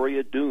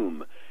Victoria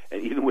Doom,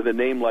 and even with a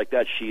name like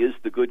that, she is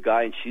the good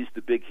guy and she's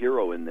the big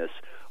hero in this.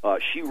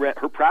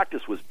 Her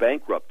practice was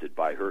bankrupted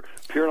by her.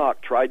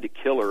 Piernock tried to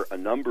kill her a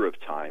number of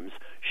times.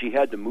 She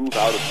had to move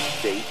out of the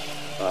state.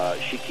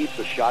 She keeps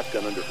a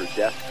shotgun under her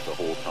desk the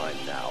whole time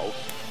now.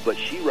 But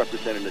she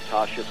represented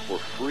Natasha for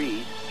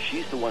free.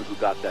 She's the one who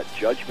got that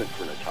judgment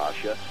for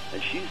Natasha,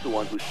 and she's the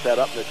one who set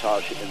up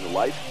Natasha in the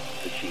life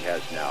that she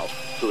has now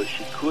so that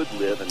she could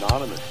live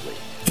anonymously.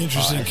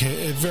 Interesting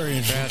case. Very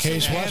interesting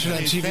case. Watch it on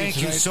TV thank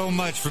tonight. You so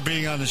much for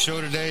being on the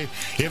show today.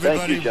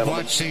 Everybody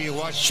watch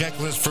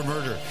Checklist for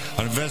Murder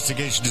on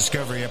Investigation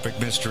Discovery Epic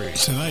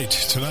Mysteries.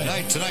 Tonight.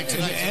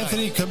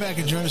 Anthony, come back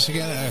and join us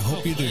again. I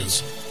hope you do.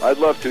 I'd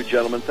love to,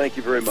 gentlemen. Thank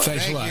you very much.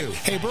 Thanks a lot. You.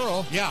 Hey,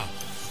 Burl. Yeah.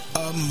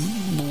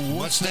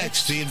 What's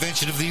next? The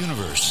invention of the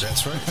universe.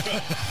 That's right.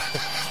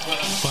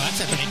 Well,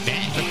 that's a big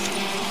bang.